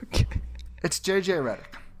 It's JJ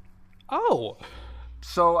Redick. Oh.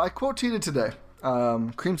 So I quote tweeted today.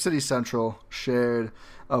 Cream City Central shared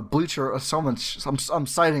a Bleacher. I'm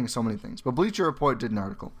citing so many things, but Bleacher Report did an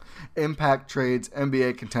article. Impact trades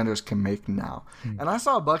NBA contenders can make now, and I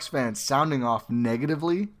saw Bucks fans sounding off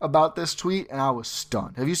negatively about this tweet, and I was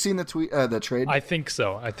stunned. Have you seen the tweet? The trade? I think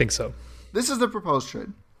so. This is the proposed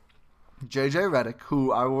trade. JJ Redick,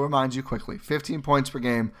 who I will remind you quickly, 15 points per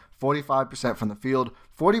game, 45% from the field,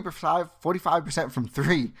 45% from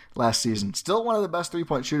three last season. Still one of the best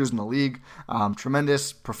three-point shooters in the league.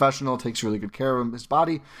 Tremendous, professional, takes really good care of his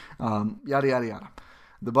body, yada, yada, yada.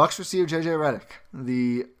 The Bucks receive JJ Redick.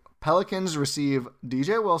 The Pelicans receive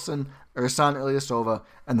DJ Wilson, Ersan Ilyasova,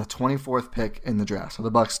 and the 24th pick in the draft. So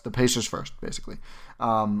the Pacers first, basically.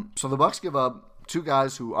 So the Bucks give up two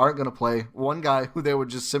guys who aren't going to play, one guy who they would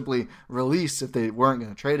just simply release if they weren't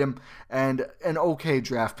going to trade him, and an okay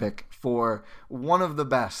draft pick for one of the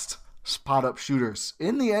best spot-up shooters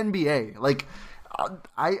in the NBA. Like,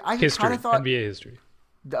 I kind of thought... NBA history.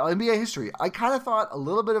 The NBA history. I kind of thought a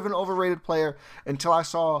little bit of an overrated player until I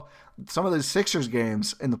saw some of the Sixers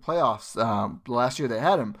games in the playoffs last year they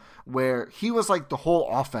had him, where he was like the whole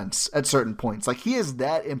offense at certain points. Like, he is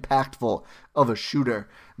that impactful of a shooter.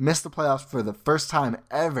 Missed the playoffs for the first time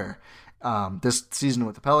ever this season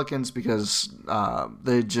with the Pelicans because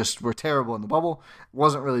they just were terrible in the bubble. It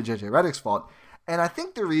wasn't really JJ Redick's fault. And I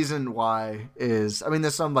think the reason why is, I mean,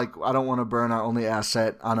 there's some like, I don't want to burn our only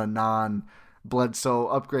asset on a non-Bledsoe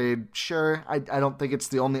upgrade. Sure, I don't think it's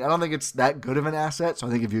that good of an asset. So I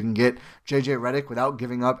think if you can get JJ Redick without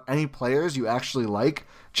giving up any players you actually like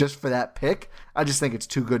just for that pick, I just think it's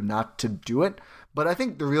too good not to do it. But I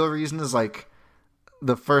think the real reason is like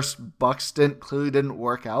the first Bucks stint clearly didn't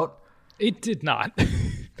work out. It did not.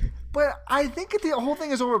 But I think the whole thing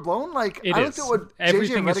is overblown. Like, I looked at what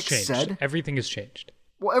JJ Redick said. Everything has changed.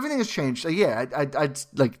 Well, everything has changed. Yeah, I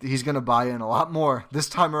like he's going to buy in a lot more this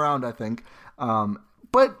time around, I think.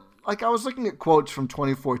 But like I was looking at quotes from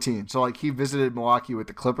 2014. So like he visited Milwaukee with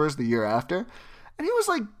the Clippers the year after, and he was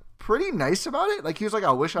like pretty nice about it. Like he was like,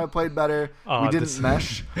 I wish I played better. We didn't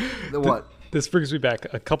mesh. What? This brings me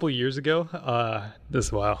back a couple of years ago. A couple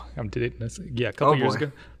of years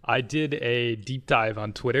ago, I did a deep dive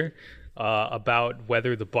on Twitter about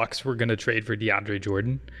whether the Bucks were going to trade for DeAndre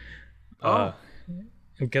Jordan.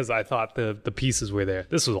 Because I thought the pieces were there.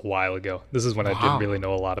 This was a while ago. This is when I didn't really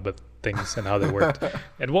know a lot about things and how they worked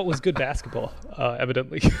and what was good basketball,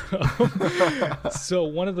 evidently. So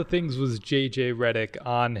one of the things was JJ Redick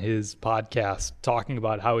on his podcast talking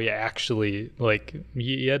about how he actually, like,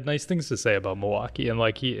 he had nice things to say about Milwaukee and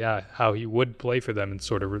like how he would play for them in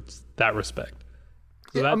sort of that respect.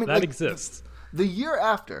 So that exists. The year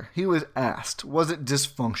after, he was asked, was it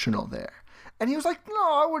dysfunctional there? And he was like, no,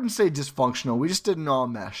 I wouldn't say dysfunctional. We just didn't all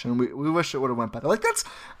mesh, and we wish it would have went better. Like, that's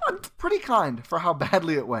pretty kind for how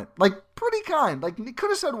badly it went. Like, pretty kind. Like, he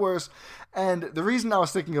could have said worse. And the reason I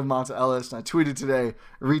was thinking of Monta Ellis, and I tweeted today,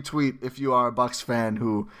 retweet if you are a Bucks fan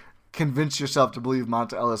who convinced yourself to believe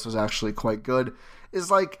Monta Ellis was actually quite good,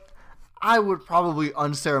 is like, I would probably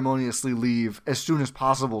unceremoniously leave as soon as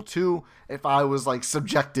possible, too, if I was, like,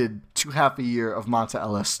 subjected to half a year of Monta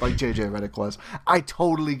Ellis, like JJ Redick was. I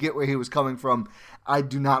totally get where he was coming from. I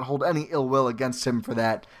do not hold any ill will against him for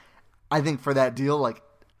that. I think for that deal, like,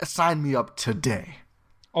 sign me up today.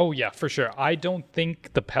 Oh, yeah, for sure. I don't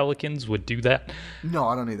think the Pelicans would do that. No,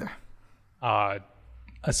 I don't either.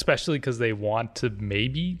 Especially because they want to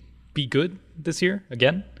maybe be good this year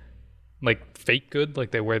again. Like fake good,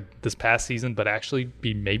 like they were this past season, but actually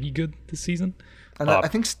be maybe good this season. And I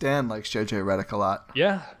think Stan likes JJ Redick a lot.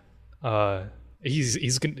 Yeah,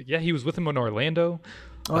 he's gonna. Yeah, he was with him in Orlando.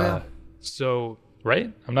 Oh yeah. So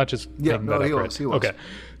right, I'm not just making that up. He was. Okay,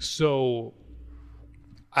 so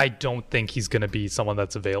I don't think he's gonna be someone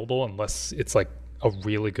that's available unless it's like a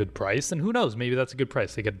really good price. And who knows? Maybe that's a good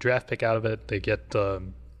price. They get a draft pick out of it. They get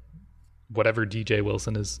whatever DJ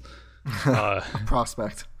Wilson is. A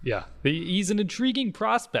prospect. Yeah, he's an intriguing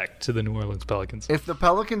prospect to the New Orleans Pelicans. If the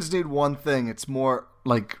Pelicans need one thing, it's more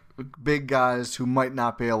like big guys who might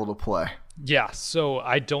not be able to play. Yeah, so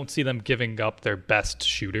I don't see them giving up their best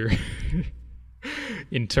shooter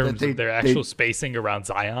in terms of their actual spacing around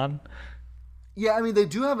Zion. Yeah, I mean, they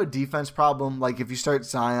do have a defense problem. Like, if you start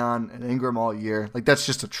Zion and Ingram all year, like, that's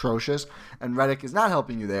just atrocious. And Redick is not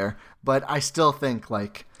helping you there. But I still think,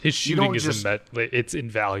 like... his shooting it's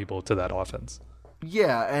invaluable to that offense.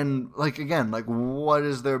 Yeah, and, like, again, like, what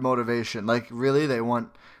is their motivation? Like, really? They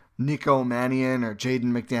want Nico Mannion or Jaden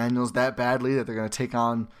McDaniels that badly that they're going to take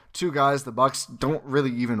on two guys the Bucks don't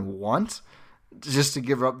really even want? Just to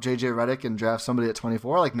give up J.J. Redick and draft somebody at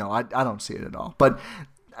 24? Like, no, I don't see it at all. But...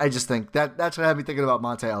 I just think that's what had me thinking about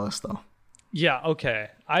Monta Ellis, though. Yeah, okay.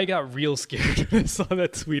 I got real scared when I saw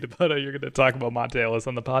that tweet about how you're going to talk about Monta Ellis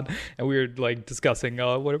on the pod, and we were like discussing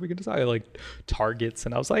what are we going to talk about, like targets,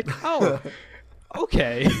 and I was like, oh,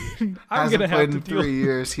 okay. I'm going to have to in 3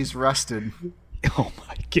 years. He's rested. Oh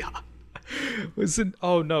my god.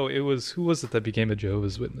 It was who was it that became a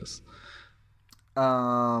Jehovah's Witness?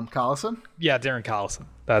 Collison? Yeah, Darren Collison.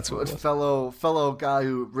 That's what it was. Fellow guy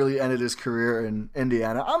who really ended his career in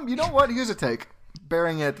Indiana. You know what? Here's a take.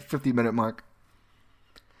 Bearing at the 50-minute mark.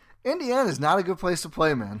 Indiana is not a good place to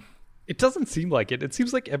play, man. It doesn't seem like it. It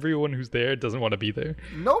seems like everyone who's there doesn't want to be there.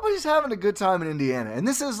 Nobody's having a good time in Indiana. And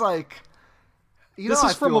this is like... This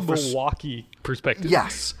is from a Milwaukee perspective.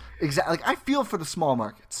 Yes, exactly. Like, I feel for the small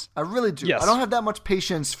markets. I really do. Yes. I don't have that much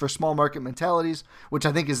patience for small market mentalities, which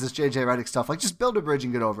I think is this JJ Redick stuff. Like, just build a bridge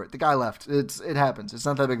and get over it. The guy left. It happens. It's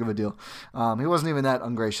not that big of a deal. He wasn't even that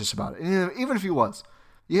ungracious about it. And even if he was,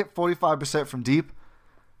 you hit 45% from deep,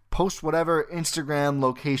 post whatever Instagram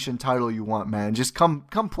location title you want, man. Just come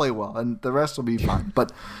play well, and the rest will be fine.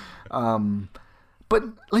 But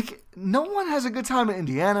like, no one has a good time in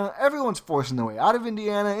Indiana. Everyone's forcing their way out of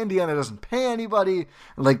Indiana. Indiana doesn't pay anybody.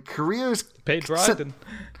 Like, careers... Paid Brogdon.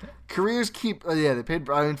 Careers keep... they paid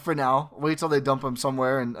Brogdon for now. Wait till they dump him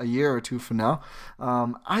somewhere in a year or two from now.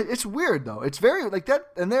 It's weird, though. It's very... like that,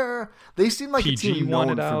 and they seem like PG a team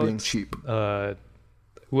known for out. Being cheap.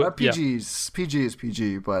 PG is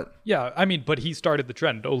PG, but... Yeah, I mean, but he started the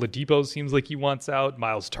trend. Oladipo seems like he wants out.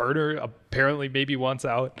 Miles Turner apparently maybe wants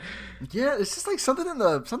out. Yeah, it's just like something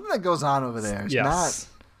that goes on over there. It's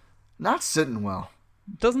not sitting well.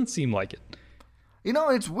 Doesn't seem like it. You know,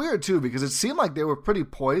 it's weird, too, because it seemed like they were pretty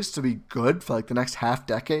poised to be good for, like, the next half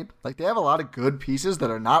decade. Like, they have a lot of good pieces that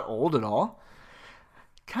are not old at all.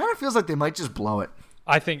 Kind of feels like they might just blow it.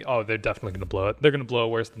 I think, they're definitely going to blow it. They're going to blow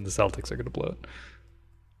it worse than the Celtics are going to blow it.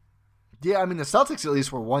 Yeah, I mean, the Celtics at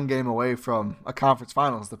least were one game away from a conference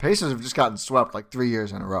finals. The Pacers have just gotten swept like 3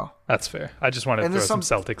 years in a row. That's fair. I just wanted to throw some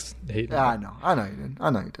Celtics hate. Yeah, I know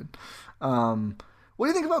you did. What do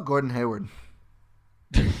you think about Gordon Hayward?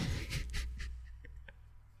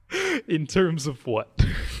 In terms of what?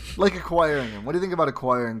 Like acquiring him. What do you think about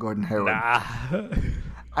acquiring Gordon Hayward? Nah.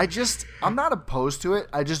 I'm not opposed to it.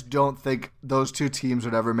 I just don't think those two teams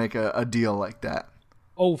would ever make a deal like that.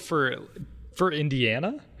 Oh, for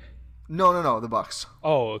Indiana? No, the Bucks.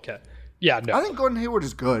 Oh, okay. Yeah, no. I think Gordon Hayward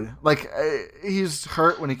is good. Like, he's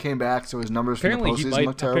hurt when he came back, so his numbers from the postseason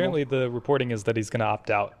look terrible. Apparently the reporting is that he's going to opt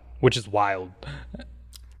out, which is wild.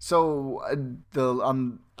 So,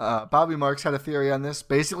 Bobby Marks had a theory on this.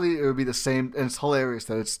 Basically, it would be the same, and it's hilarious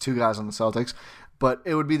that it's two guys on the Celtics, but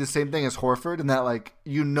it would be the same thing as Horford in that, like,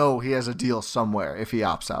 he has a deal somewhere if he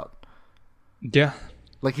opts out. Yeah.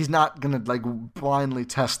 Like, he's not going to, like, blindly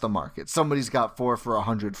test the market. Somebody's got 4 for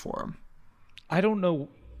 $100 for him. I don't know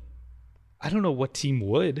what team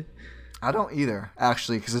would. I don't either,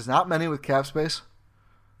 actually, because there's not many with cap space.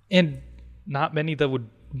 And not many that would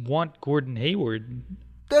want Gordon Hayward.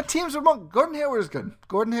 That teams would want... Gordon Hayward is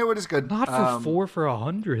good. Not for 4 for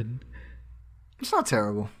 $100. It's not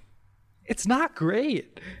terrible. It's not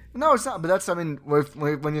great. No, it's not. But that's, I mean,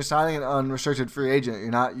 when you're signing an unrestricted free agent,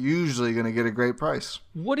 you're not usually going to get a great price.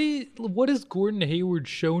 What has Gordon Hayward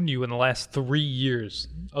shown you in the last 3 years?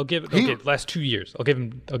 Last 2 years. I'll give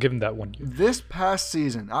him that 1 year. This past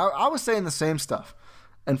season, I was saying the same stuff.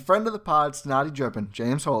 And friend of the pod, Snotty Drippin',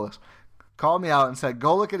 James Hollis, called me out and said,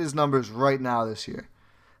 go look at his numbers right now this year.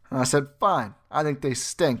 And I said, fine. I think they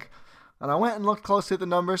stink. And I went and looked closely at the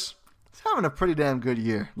numbers. He's having a pretty damn good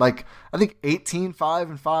year. Like, I think 18, 5,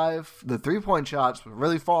 and 5. The three-point shots were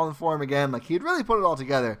really falling for him again. Like, he'd really put it all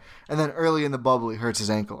together. And then early in the bubble, he hurts his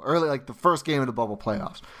ankle. Early, like the first game of the bubble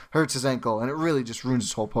playoffs, hurts his ankle. And it really just ruins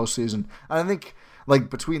his whole postseason. And I think, like,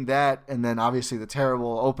 between that and then obviously the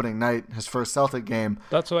terrible opening night, his first Celtic game.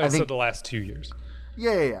 That's what I said the last 2 years.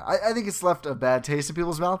 Yeah. I think it's left a bad taste in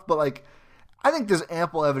people's mouth. But, like, I think there's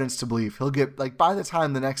ample evidence to believe he'll get, like, by the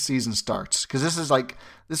time the next season starts, because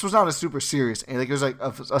this was not a super serious, like, it was like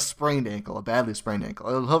a sprained ankle, a badly sprained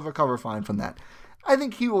ankle. He'll recover fine from that. I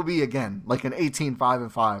think he will be, again, like an 18, 5,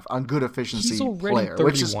 and 5 on good efficiency He's already player.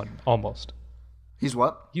 31, almost. He's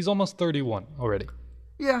what? He's almost 31 already.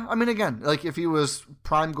 Yeah, I mean, again, like, if he was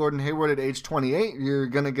prime Gordon Hayward at age 28, you're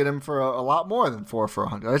going to get him for a lot more than 4 for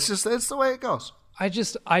 $100. It's the way it goes.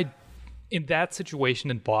 In that situation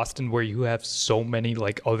in Boston where you have so many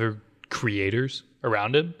like other creators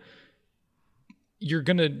around him, you're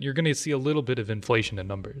gonna see a little bit of inflation in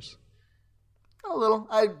numbers. A little.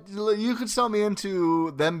 You could sell me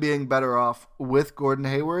into them being better off with Gordon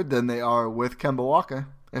Hayward than they are with Kemba Walker.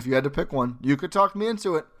 If you had to pick one, you could talk me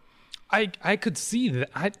into it. I could see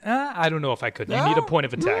that. I don't know if I could. You need a point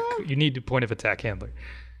of attack. You need a point of attack handler.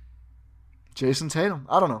 Jason Tatum.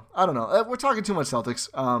 I don't know. We're talking too much Celtics.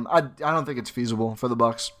 I don't think it's feasible for the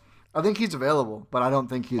Bucks. I think he's available, but I don't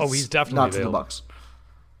think he's definitely not available. To the Bucks.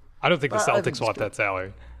 I don't think the Celtics want that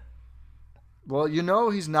salary. Well,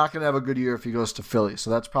 he's not going to have a good year if he goes to Philly, so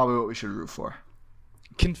that's probably what we should root for.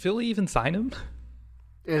 Can Philly even sign him?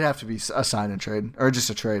 It'd have to be a sign and trade, or just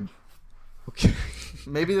a trade. Okay.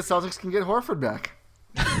 Maybe the Celtics can get Horford back.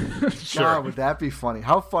 Sure. God, would that be funny?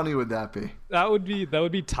 How funny would that be? That would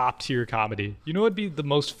be top tier comedy. You know what would be the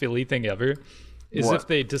most Philly thing ever? Is what? If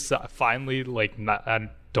they finally, like, not, I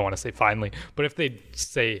don't want to say finally, but if they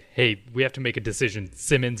say, hey, we have to make a decision,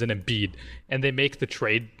 Simmons and Embiid, and they make the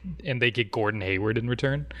trade and they get Gordon Hayward in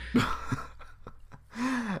return.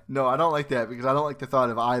 No, I don't like that because I don't like the thought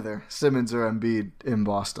of either Simmons or Embiid in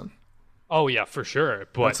Boston. Oh yeah, for sure.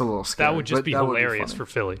 But that's a little scary. That would just be hilarious for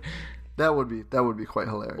Philly. That would be quite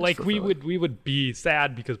hilarious. Like we would be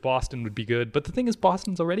sad because Boston would be good, but the thing is,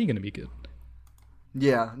 Boston's already going to be good.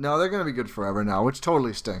 Yeah, no, they're going to be good forever now, which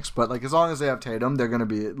totally stinks. But like, as long as they have Tatum, they're going to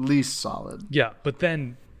be at least solid. Yeah, but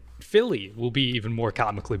then Philly will be even more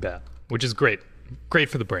comically bad, which is great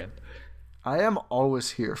for the brand. I am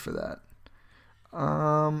always here for that.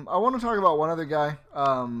 I want to talk about one other guy.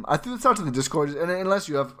 I threw this out to the Discord, and unless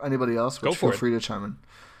you have anybody else, feel free to chime in.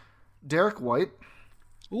 Derek White.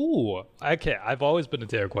 Ooh, okay. I've always been a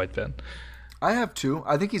Derek White fan. I have too.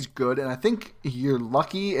 I think he's good, and I think you're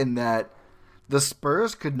lucky in that the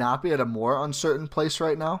Spurs could not be at a more uncertain place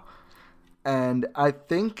right now. And I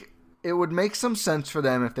think it would make some sense for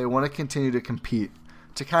them if they want to continue to compete,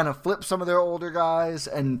 to kind of flip some of their older guys,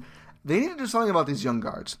 and they need to do something about these young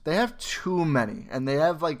guards. They have too many, and they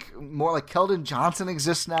have like more like Keldon Johnson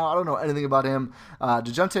exists now. I don't know anything about him.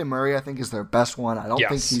 DeJounte Murray, I think, is their best one. I don't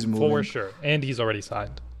think he's moving. For sure. And he's already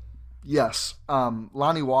signed. Yes.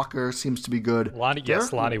 Lonnie Walker seems to be good.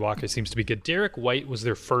 Lonnie Walker seems to be good. Derek White was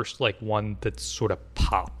their first one that sort of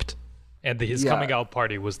popped. And his coming out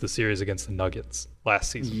party was the series against the Nuggets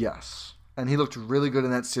last season. Yes. And he looked really good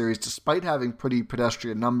in that series, despite having pretty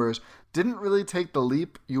pedestrian numbers. Didn't really take the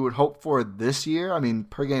leap you would hope for this year. I mean,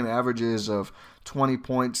 per game averages of 20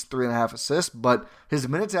 points, 3.5 assists, but his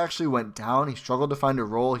minutes actually went down. He struggled to find a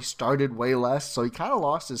role. He started way less, so he kind of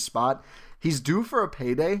lost his spot. He's due for a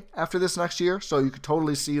payday after this next year, so you could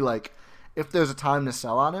totally see, if there's a time to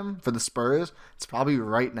sell on him for the Spurs, it's probably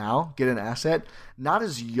right now. Get an asset. Not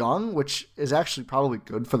as young, which is actually probably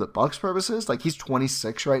good for the Bucks purposes. He's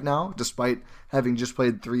 26 right now, despite having just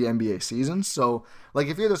played 3 NBA seasons. So,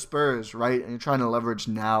 if you're the Spurs, right, and you're trying to leverage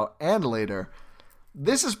now and later,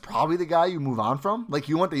 this is probably the guy you move on from.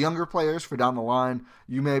 You want the younger players for down the line.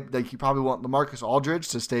 You probably want LaMarcus Aldridge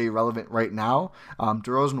to stay relevant right now.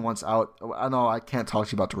 DeRozan wants out. I know I can't talk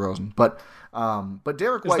to you about DeRozan, but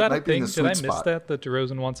Derek White might be in the sweet spot. Did I miss that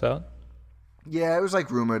DeRozan wants out? Yeah, it was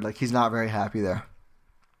rumored. He's not very happy there.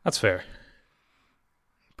 That's fair.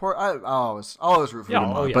 I always root for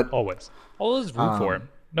him. But always root for him.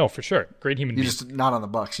 No, for sure. Great human being. You're just not on the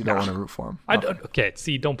Bucks. You don't want to root for him. Okay,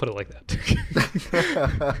 see, don't put it like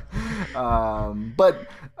that. But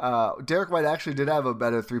Derek White actually did have a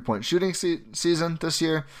better 3-point shooting season this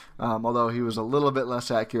year, although he was a little bit less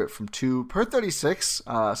accurate from 2 per 36,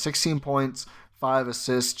 16 points, 5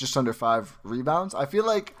 assists, just under 5 rebounds. I feel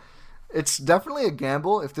like it's definitely a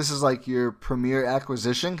gamble if this is your premier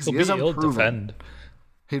acquisition because he is unproven. He'll defend.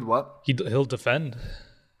 He'd what? He'll defend.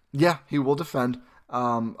 Yeah, he will defend.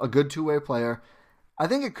 A good two-way player. I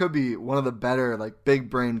think it could be one of the better big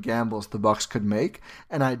brain gambles the Bucks could make,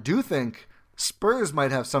 and I do think Spurs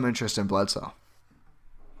might have some interest in Bledsoe.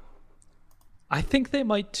 I think they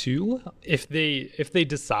might too if they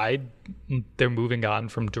decide they're moving on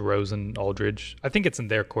from DeRozan, Aldridge. I think it's in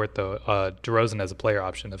their court though. DeRozan as a player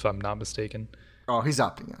option, if I'm not mistaken. Oh, he's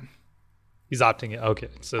opting in. He's opting in. Okay,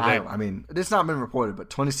 so I mean, it's not been reported, but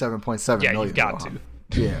 $27.7 million. Yeah, you've got to.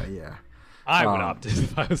 Yeah. I would opt in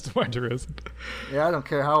if I was DeMar DeRozan. Yeah, I don't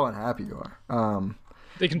care how unhappy you are.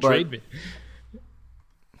 They can trade me.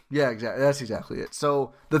 Yeah, exactly. That's exactly it.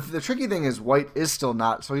 So the tricky thing is White is still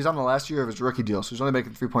not. So he's on the last year of his rookie deal, so he's only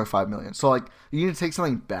making $3.5 million. So you need to take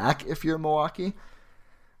something back if you're Milwaukee.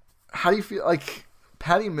 How do you feel?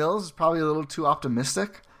 Patty Mills is probably a little too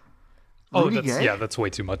optimistic. That's way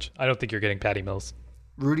too much. I don't think you're getting Patty Mills.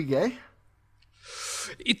 Rudy Gay?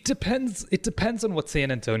 It depends. It depends on what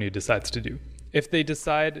San Antonio decides to do. If they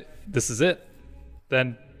decide this is it,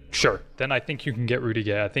 then sure. Then I think you can get Rudy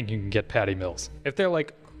Gay. I think you can get Patty Mills. If they're going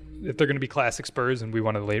to be classic Spurs and we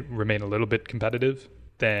want to remain a little bit competitive,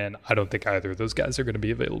 then I don't think either of those guys are going to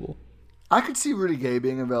be available. I could see Rudy Gay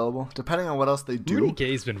being available, depending on what else they do. Rudy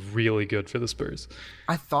Gay's been really good for the Spurs.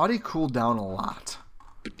 I thought he cooled down a lot.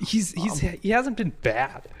 But he hasn't been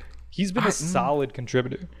bad. He's been a solid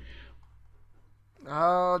contributor. He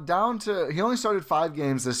only started 5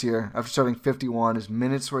 games this year after starting 51. His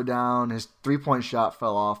minutes were down. His 3-point shot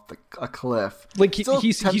fell off a cliff.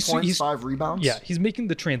 He's 10 points, 5 rebounds. Yeah, he's making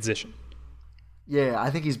the transition. Yeah,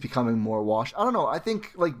 I think he's becoming more washed. I don't know. I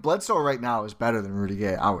think Bledsoe right now is better than Rudy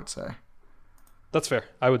Gay, I would say. That's fair.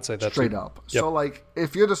 I would say that straight up. Yep. So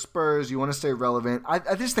if you're the Spurs, you want to stay relevant.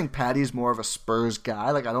 I just think Patty's more of a Spurs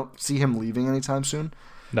guy. I don't see him leaving anytime soon.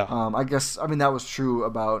 No. That was true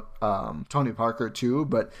about Tony Parker too,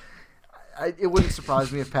 but it wouldn't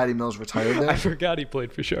surprise me if Patty Mills retired there. I forgot he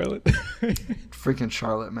played for Charlotte. Freaking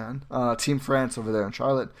Charlotte, man. Team France over there in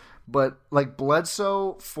Charlotte. But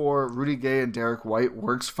Bledsoe for Rudy Gay and Derek White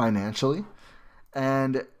works financially.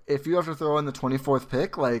 And if you have to throw in the 24th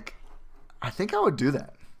pick, I think I would do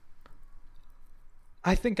that.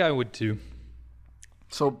 I think I would too.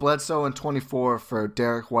 So Bledsoe and 24 for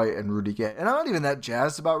Derek White and Rudy Gay. And I'm not even that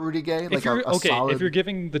jazzed about Rudy Gay. If you're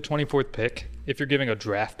giving the 24th pick, if you're giving a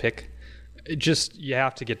draft pick, you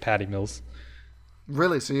have to get Patty Mills.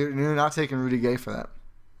 Really? So you're not taking Rudy Gay for that?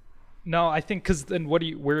 No, I think because then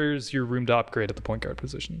where's your room to upgrade at the point guard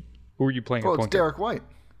position? Who are you playing at point guard? Derek White.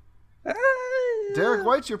 Derek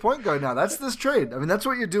White's your point guard now. That's this trade. I mean, that's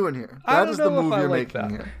what you're doing here. That is the move you're making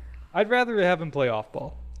here. I'd rather have him play off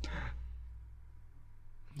ball.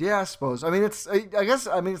 Yeah, I suppose. I mean, it's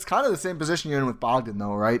kind of the same position you're in with Bogdan,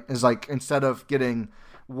 though, right? Is instead of getting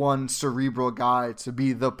one cerebral guy to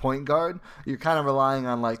be the point guard, you're kind of relying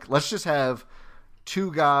on let's just have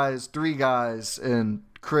 2 guys, 3 guys, and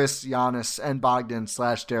Chris, Giannis, and Bogdan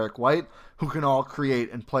 / Derek White who can all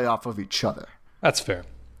create and play off of each other. That's fair.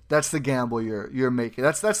 That's the gamble you're making.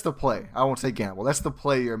 That's the play. I won't say gamble. That's the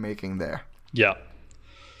play you're making there. Yeah.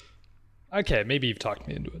 Okay, maybe you've talked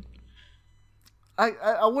me into it.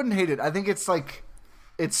 I wouldn't hate it. I think it's like,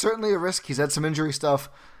 it's certainly a risk. He's had some injury stuff,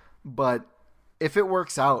 but if it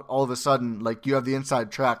works out, all of a sudden, like, you have the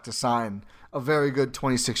inside track to sign a very good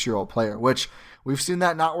 26-year-old player, which we've seen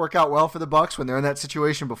that not work out well for the Bucks when they're in that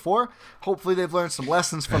situation before. Hopefully they've learned some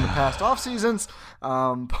lessons from the past off seasons.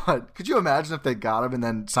 But could you imagine if they got him and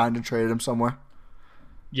then signed and traded him somewhere?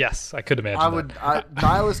 Yes, I could imagine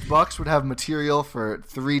Nihilist Bucks would have material for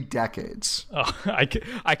 3 decades. Oh, I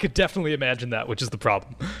could definitely imagine that, which is the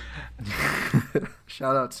problem.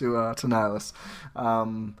 Shout out to Nihilist.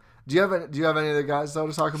 Do you have any other guys though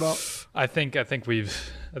to talk about? I think we've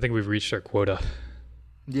reached our quota.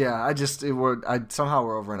 Yeah, somehow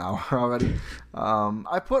we're over an hour already.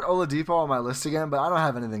 I put Oladipo on my list again, but I don't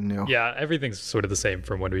have anything new. Yeah, everything's sort of the same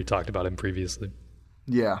from when we talked about him previously.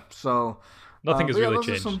 Yeah, so nothing has really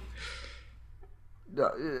changed.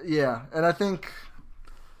 Yeah, and I think,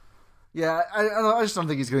 I just don't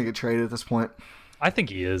think he's going to get traded at this point. I think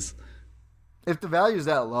he is. If the value's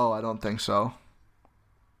that low, I don't think so.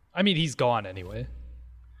 I mean, he's gone anyway.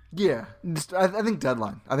 Yeah, I think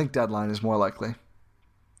deadline. I think deadline is more likely.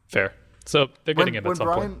 Fair. So they're getting him at some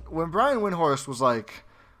point. When Brian Windhorst was like,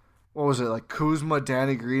 what was it, like Kuzma,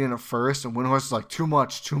 Danny Green in a first, and Windhorst was like, too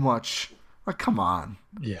much. Like, come on.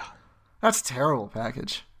 Yeah. That's a terrible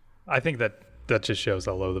package. I think that just shows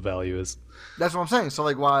how low the value is. That's what I'm saying. So,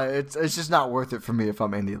 like, why it's just not worth it for me if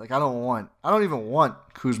I'm Indy. Like, I don't even want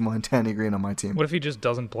Kuzma and Danny Green on my team. What if he just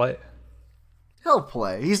doesn't play? He'll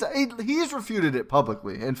play. He's refuted it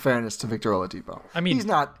publicly, in fairness to Victor Oladipo. I mean,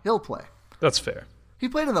 he'll play. That's fair. He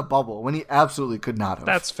played in the bubble when he absolutely could not have.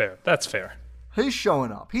 That's fair. He's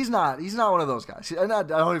showing up. He's not one of those guys. I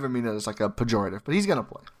don't even mean it as like a pejorative, but he's going to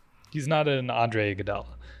play. He's not an Andre Iguodala.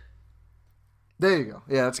 There you go.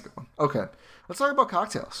 Yeah, that's a good one. Okay. Let's talk about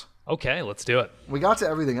cocktails. Okay, let's do it. We got to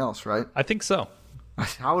everything else, right? I think so.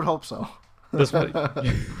 I would hope so. We've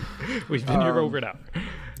been here over an hour.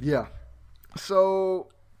 Yeah. So,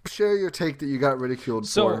 share your take that you got ridiculed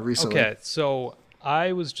for recently. Okay, so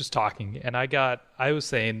I was just talking, and I was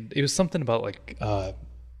saying it was something about like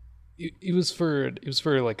it was for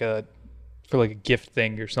like a gift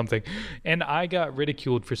thing or something, and I got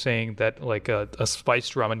ridiculed for saying that like a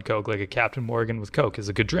spiced rum and Coke, like a Captain Morgan with Coke, is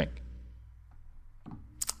a good drink.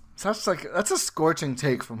 So that's a scorching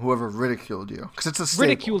take from whoever ridiculed you, because it's a staple.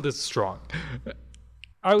 Ridiculed is strong.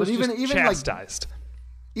 I was even chastised.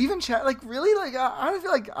 Really? Like, I feel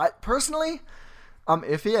like, personally, I'm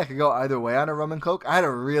iffy. I could go either way on a rum and Coke. I had a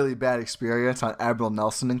really bad experience on Admiral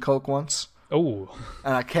Nelson and Coke once. Oh.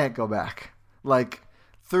 And I can't go back. Like,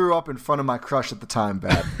 threw up in front of my crush at the time,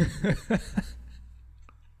 bad.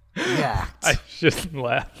 Yacked. I shouldn't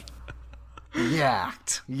laugh.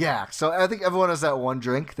 Yacked. So I think everyone has that one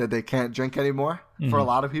drink that they can't drink anymore. Mm-hmm. For a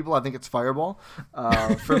lot of people, I think it's Fireball.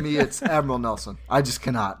 For me, it's Admiral Nelson. I just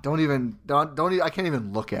cannot. Don't even. I can't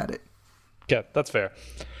even look at it. Yeah, that's fair.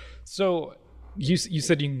 So you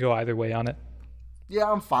said you can go either way on it.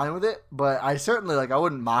 Yeah, I'm fine with it, but I certainly I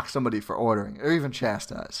wouldn't mock somebody for ordering or even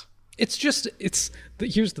chastise. Here's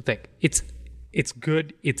the thing. It's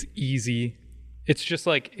good. It's easy. It's just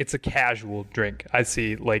like, it's a casual drink. I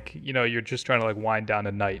see, like, you're just trying to like wind down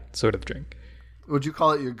a night sort of drink. Would you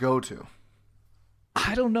call it your go-to?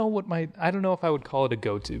 I don't know if I would call it a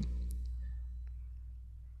go-to.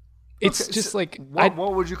 It's just so like,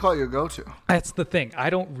 what would you call your go-to? That's the thing. I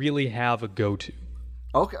don't really have a go-to.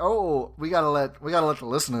 Okay. Oh, we gotta let the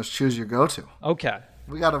listeners choose your go-to. Okay.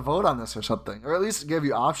 We gotta vote on this or something, or at least give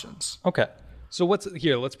you options. Okay. So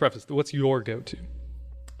let's preface. What's your go-to?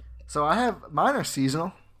 So mine are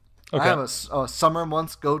seasonal. Okay. I have a summer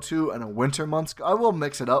months go-to and a winter months. I will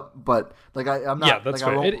mix it up, but I'm not. Yeah, that's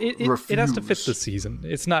fair. It has to fit the season.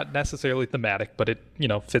 It's not necessarily thematic, but it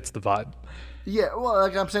fits the vibe. Yeah, well,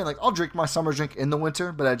 like I'm saying, I'll drink my summer drink in the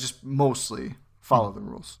winter, but I just mostly follow the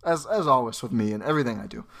rules, as always with me and everything I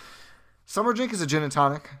do. Summer drink is a gin and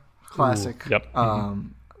tonic, classic. Ooh, yep.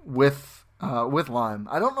 With lime.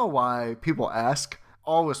 I don't know why people ask.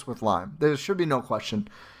 Always with lime. There should be no question.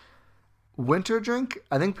 Winter drink,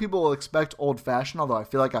 I think people will expect old-fashioned, although I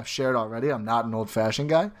feel like I've shared already. I'm not an old-fashioned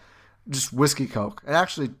guy. Just whiskey Coke. And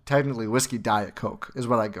actually, technically, whiskey Diet Coke is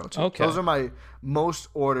what I go to. Okay. Those are my most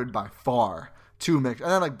ordered by far to mix. And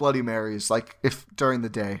then Bloody Marys, if during the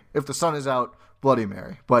day. If the sun is out, Bloody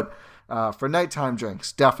Mary. But for nighttime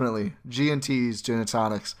drinks, definitely G&Ts, gin and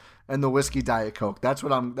tonics, and the whiskey Diet Coke. That's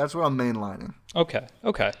what I'm mainlining. Okay.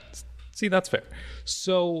 See, that's fair.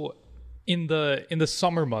 So in the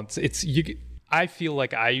summer months, I feel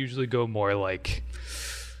like I usually go more like,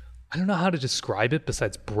 I don't know how to describe it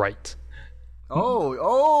besides bright.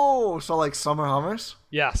 So like summer hummers?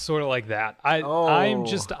 Yeah, sort of like that.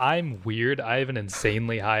 I'm weird. I have an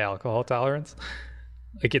insanely high alcohol tolerance.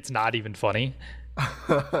 Like, it's not even funny.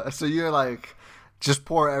 So you're like, just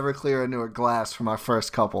pour Everclear into a glass for my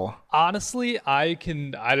first couple. Honestly, I've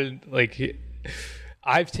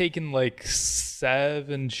taken like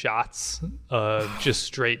 7 shots of just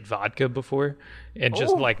straight vodka before and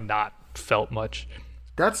just like not felt much.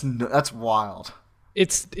 That's wild.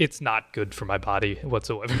 It's not good for my body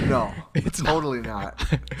whatsoever. No, it's totally not.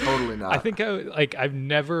 Totally not. I think I've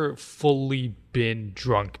never fully been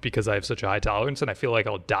drunk because I have such a high tolerance, and I feel like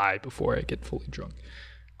I'll die before I get fully drunk.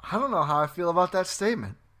 I don't know how I feel about that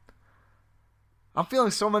statement. I'm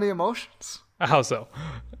feeling so many emotions. How so?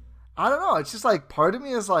 I don't know. It's just like part of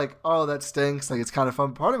me is like, oh, that stinks. Like, it's kind of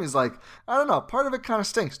fun. Part of me is like, I don't know. Part of it kind of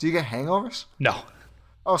stinks. Do you get hangovers? No.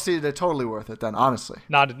 Oh, see, they're totally worth it then, honestly.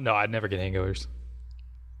 No, I'd never get hangovers.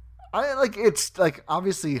 It's like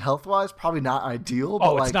obviously health-wise probably not ideal.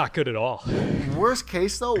 But it's not good at all. Worst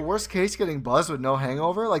case, getting buzzed with no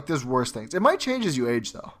hangover, like there's worse things. It might change as you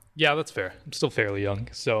age though. Yeah, that's fair. I'm still fairly young.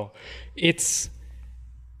 So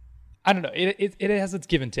I don't know. It has its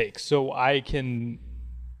give and take. So I can,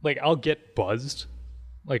 like, I'll get buzzed.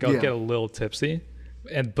 Like, I'll get a little tipsy,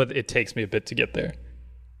 but it takes me a bit to get there.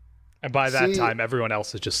 And by that time, everyone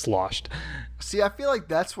else is just sloshed. See, I feel like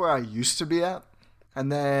that's where I used to be at. And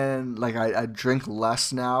then, like, I drink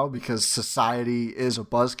less now because society is a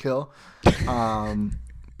buzzkill.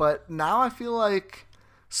 But now I feel like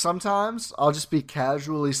sometimes I'll just be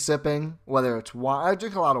casually sipping, whether it's wine. I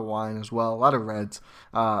drink a lot of wine as well, a lot of reds.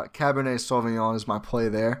 Cabernet Sauvignon is my play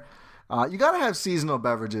there. You got to have seasonal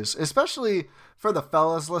beverages, especially for the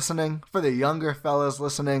fellas listening, for the younger fellas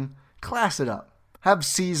listening. Class it up. Have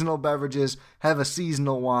seasonal beverages. Have a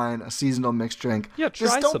seasonal wine, a seasonal mixed drink. Yeah,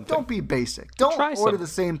 try something. Don't be basic. Don't order the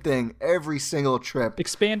same thing every single trip.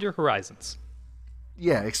 Expand your horizons.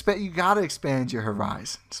 Yeah, you got to expand your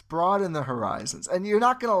horizons. Broaden the horizons. And you're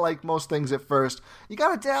not going to like most things at first. You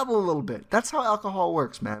got to dabble a little bit. That's how alcohol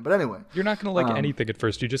works, man. But anyway. You're not going to like anything at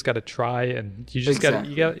first. You just got to try, and you just got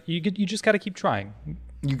to keep trying.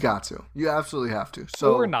 You got to. You absolutely have to.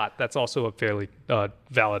 So or not. That's also a fairly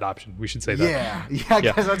valid option. We should say that. Yeah, I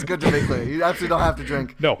guess that's good to be clear. You absolutely don't have to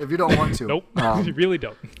drink if you don't want to. Nope. You really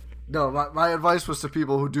don't. No, my advice was to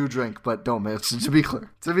people who do drink but don't. To be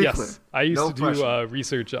clear. Yes, I used to do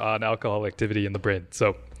research on alcohol activity in the brain.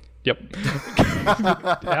 So, yep.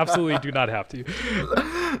 Absolutely do not have to.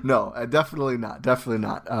 No, definitely not. Definitely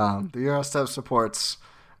not. The Eurostep supports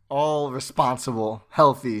all responsible,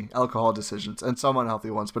 healthy alcohol decisions, and some unhealthy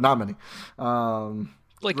ones, but not many.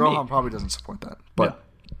 Like Rohan me. probably doesn't support that. But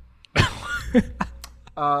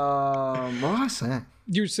what was I saying?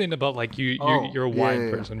 You were saying about like you're a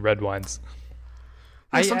wine person, red wines.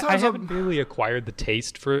 Yeah, I haven't really acquired the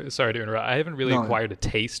taste for. Sorry to interrupt. I haven't really acquired a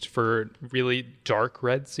taste for really dark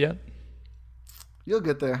reds yet. You'll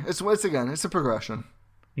get there. It's a progression.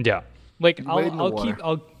 Yeah, like I'll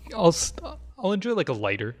enjoy like a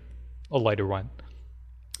lighter wine.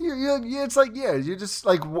 Yeah, it's like you just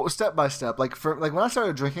like step by step. Like when I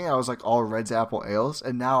started drinking, I was like all reds, apple ales,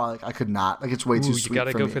 and now I could not. Like it's way too sweet for me.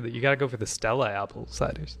 You gotta go for the Stella apple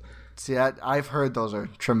ciders. See, I've heard those are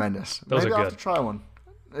tremendous. Maybe I'll good. have to try one.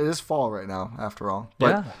 It is fall right now, after all.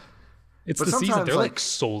 But, it's the season. They're like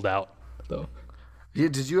sold out though. Yeah,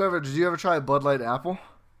 did you ever try a Bud Light apple?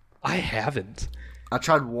 I haven't. I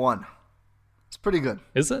tried one. It's pretty good.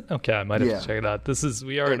 Is it? Okay, I might have to check it out.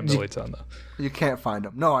 We are in a Militown though. You can't find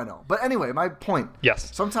them. No, I know. But anyway, my point.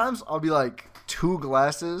 Yes. Sometimes I'll be like 2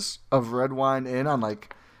 glasses of red wine in on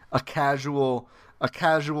like a casual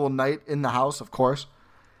night in the house, of course.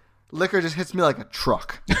 Liquor just hits me like a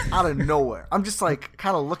truck out of nowhere. I'm just like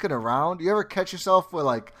kind of looking around. You ever catch yourself with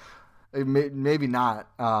like, maybe not,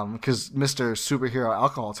 because Mr. Superhero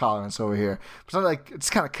alcohol tolerance over here. But something like,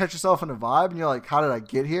 just kind of catch yourself in a vibe, and you're like, how did I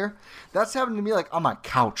get here? That's happened to me like on my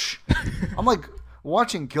couch. I'm like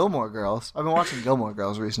watching Gilmore Girls. I've been watching Gilmore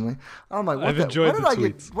Girls recently. I'm like, when did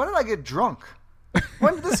I get drunk?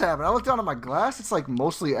 When did this happen? I look down at my glass. It's like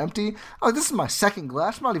mostly empty. I'm like, this is my second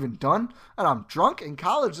glass. I'm not even done. And I'm drunk. In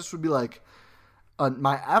college, this would be like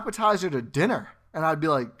my appetizer to dinner. And I'd be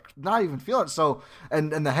like, not even feeling it. So,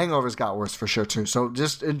 and the hangovers got worse for sure too. So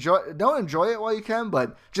just don't enjoy it while you can,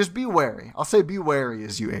 but just be wary. I'll say be wary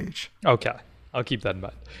as you age. Okay. I'll keep that in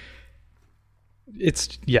mind.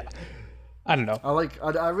 I don't know.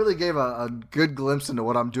 I really gave a good glimpse into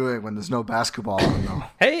what I'm doing when there's no basketball on though.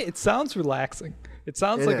 Hey, it sounds relaxing. It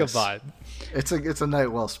sounds like a vibe. It's a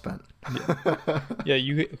night well spent. Yeah.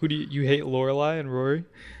 You hate Lorelai and Rory?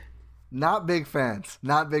 Not big fans.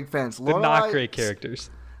 They're not great characters.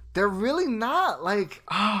 They're really not. Like,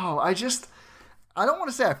 I don't want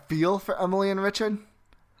to say I feel for Emily and Richard.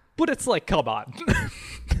 But it's like, come on.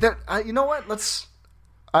 You know what?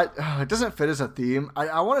 It doesn't fit as a theme.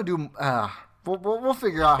 I want to do... We'll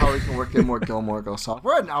figure out how we can work in more Gilmore Girls talk.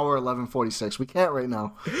 We're at an hour 11:46. We can't right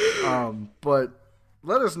now. But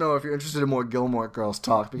let us know if you're interested in more Gilmore Girls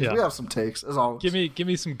talk, because we have some takes, as always. Give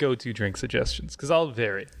me some go-to drink suggestions, because I'll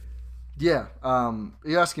vary. Yeah.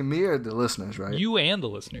 You're asking me or the listeners, right? You and the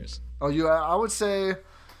listeners. Oh, you. I would say...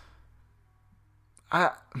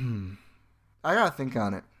 I gotta think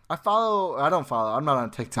on it. I'm not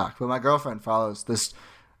on TikTok, but my girlfriend follows this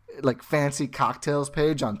like fancy cocktails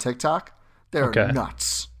page on TikTok. They're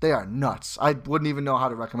nuts. They are nuts. I wouldn't even know how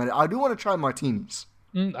to recommend it. I do want to try martinis.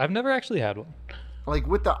 I've never actually had one. Like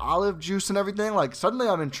with the olive juice and everything, like suddenly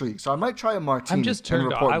I'm intrigued. So I might try a martini. I'm just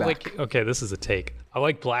turned on. This is a take. I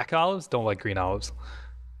like black olives, don't like green olives.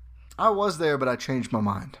 I was there, but I changed my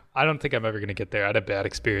mind. I don't think I'm ever going to get there. I had a bad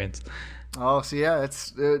experience. Oh, so yeah,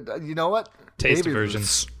 it's, you know what? Taste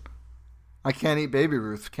aversions. I can't eat Baby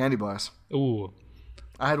Ruth candy bars. Ooh.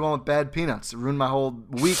 I had one with bad peanuts. It ruined my whole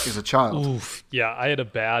week as a child. Oof. Yeah, I had a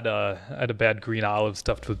bad green olive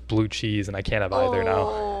stuffed with blue cheese, and I can't have either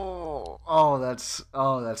now. That's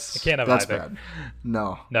I can't have either. Bad.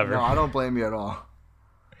 No. Never. No, I don't blame you at all.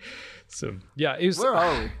 So, yeah, it was... Where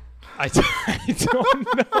are we? I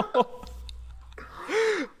don't know.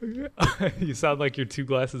 You sound like you're 2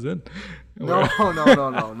 glasses in. No.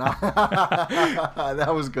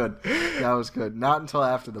 That was good. Not until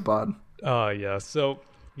after the pod. Yeah. So,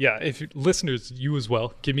 yeah, if listeners, you as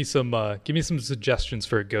well, give me some suggestions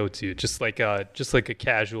for a go-to. Just like a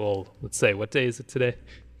casual. Let's say, what day is it today?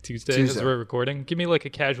 Tuesday. As we're recording. Give me like a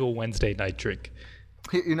casual Wednesday night drink.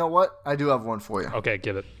 You know what? I do have one for you. Okay,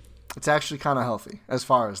 give it. It's actually kind of healthy as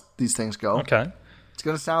far as these things go. Okay. It's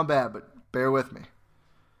gonna sound bad, but bear with me.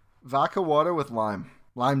 Vodka water with lime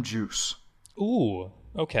juice. Ooh,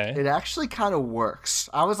 okay. It actually kind of works.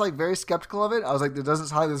 I was like very skeptical of it. I was like, there doesn't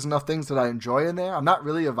sound like there's enough things that I enjoy in there. I'm not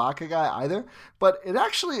really a vodka guy either, but it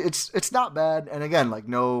actually it's not bad. And again, like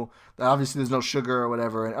obviously there's no sugar or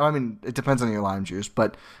whatever. And I mean, it depends on your lime juice,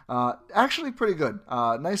 but actually pretty good.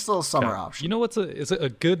 Nice little summer option. You know what's a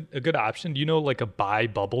good option? Do you know like a Bai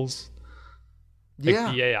Bubbles? Like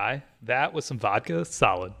BAI? That with some vodka,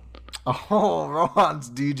 solid. Oh, Rohan's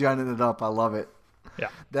DJing it up. I love it. Yeah.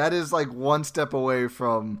 That is like one step away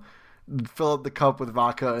from fill up the cup with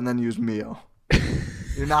vodka and then use Mio.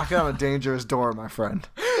 You're knocking on a dangerous door, my friend.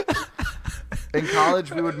 In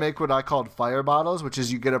college, we would make what I called fire bottles, which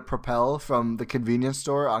is you get a Propel from the convenience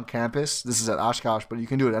store on campus. This is at Oshkosh, but you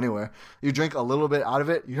can do it anywhere. You drink a little bit out of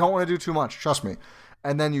it. You don't want to do too much, trust me.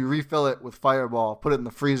 And then you refill it with Fireball, put it in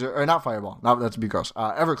the freezer, or not Fireball, that'd be gross,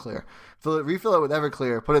 Everclear. Refill it with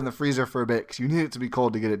Everclear, put it in the freezer for a bit, because you need it to be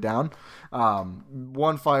cold to get it down.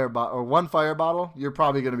 One fire bottle, you're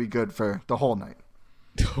probably going to be good for the whole night.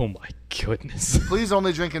 Oh my goodness. Please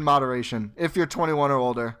only drink in moderation. If you're 21 or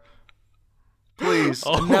older, please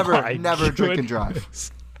never drink and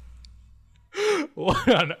drive. What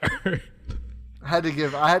on earth? I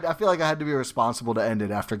feel like I had to be responsible to end it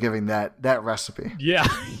after giving that recipe. Yeah.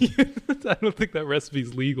 I don't think that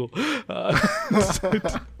recipe's legal.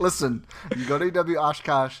 Listen, you go to UW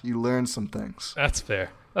Oshkosh, you learn some things. That's fair.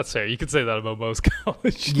 You could say that about most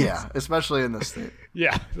colleges. Yeah, especially in this state.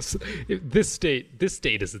 Yeah. This state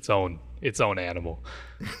is its own animal.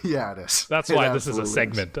 Yeah, it is. That's why this is a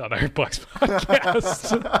segment on our Bucks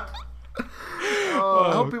podcast.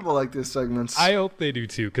 I hope people like these segments. I hope they do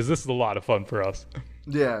too, because this is a lot of fun for us.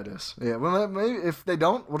 Yeah, it is. Yeah, well, maybe if they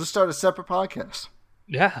don't, we'll just start a separate podcast.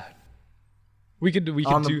 Yeah, we could do it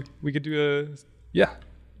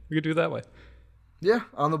that way. Yeah,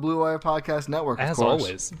 on the Blue Wire Podcast Network. As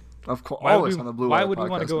always, of course, always on the Blue Wire. Why would we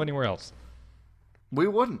want to go anywhere else? We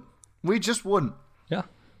wouldn't. We just wouldn't. Yeah.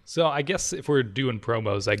 So I guess if we're doing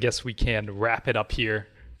promos, I guess we can wrap it up here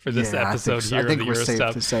for this episode here of the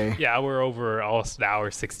Eurostep. Yeah, we're over almost an hour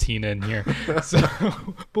 16 in here.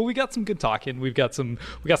 But we got some good talking. We got some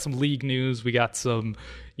league news. We got some,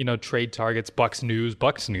 trade targets, Bucks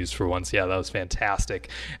news for once. Yeah, that was fantastic.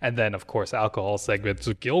 And then of course alcohol segments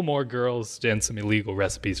with Gilmore Girls and some illegal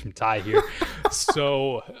recipes from Ty here.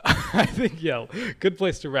 So I think good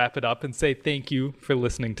place to wrap it up and say thank you for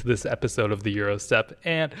listening to this episode of the Eurostep.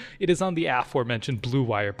 And it is on the aforementioned Blue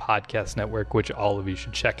Wire Podcast Network, which all of you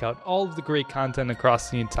should check out. All of the great content across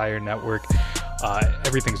the entire network.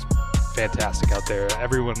 Everything's fantastic out there.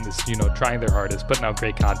 Everyone is, trying their hardest, putting out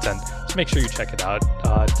great content. So make sure you check it out.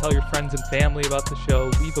 Tell your friends and family about the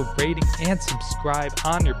show. Leave a rating and subscribe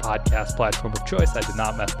on your podcast platform of choice. I did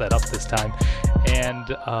not mess that up this time.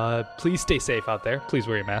 And please stay safe out there. Please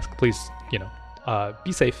wear your mask. Please,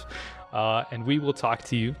 be safe. And we will talk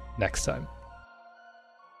to you next time.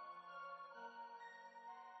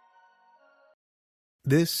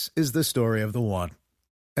 This is the story of the one.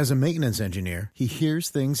 As a maintenance engineer, he hears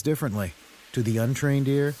things differently. To the untrained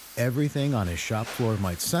ear, everything on his shop floor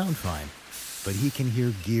might sound fine, but he can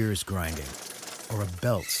hear gears grinding or a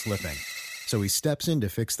belt slipping. So he steps in to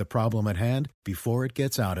fix the problem at hand before it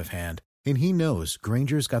gets out of hand. And he knows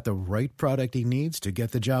Grainger's got the right product he needs to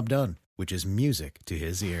get the job done, which is music to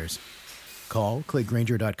his ears. Call, click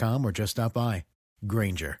Grainger.com, or just stop by.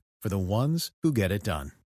 Grainger, for the ones who get it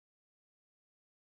done.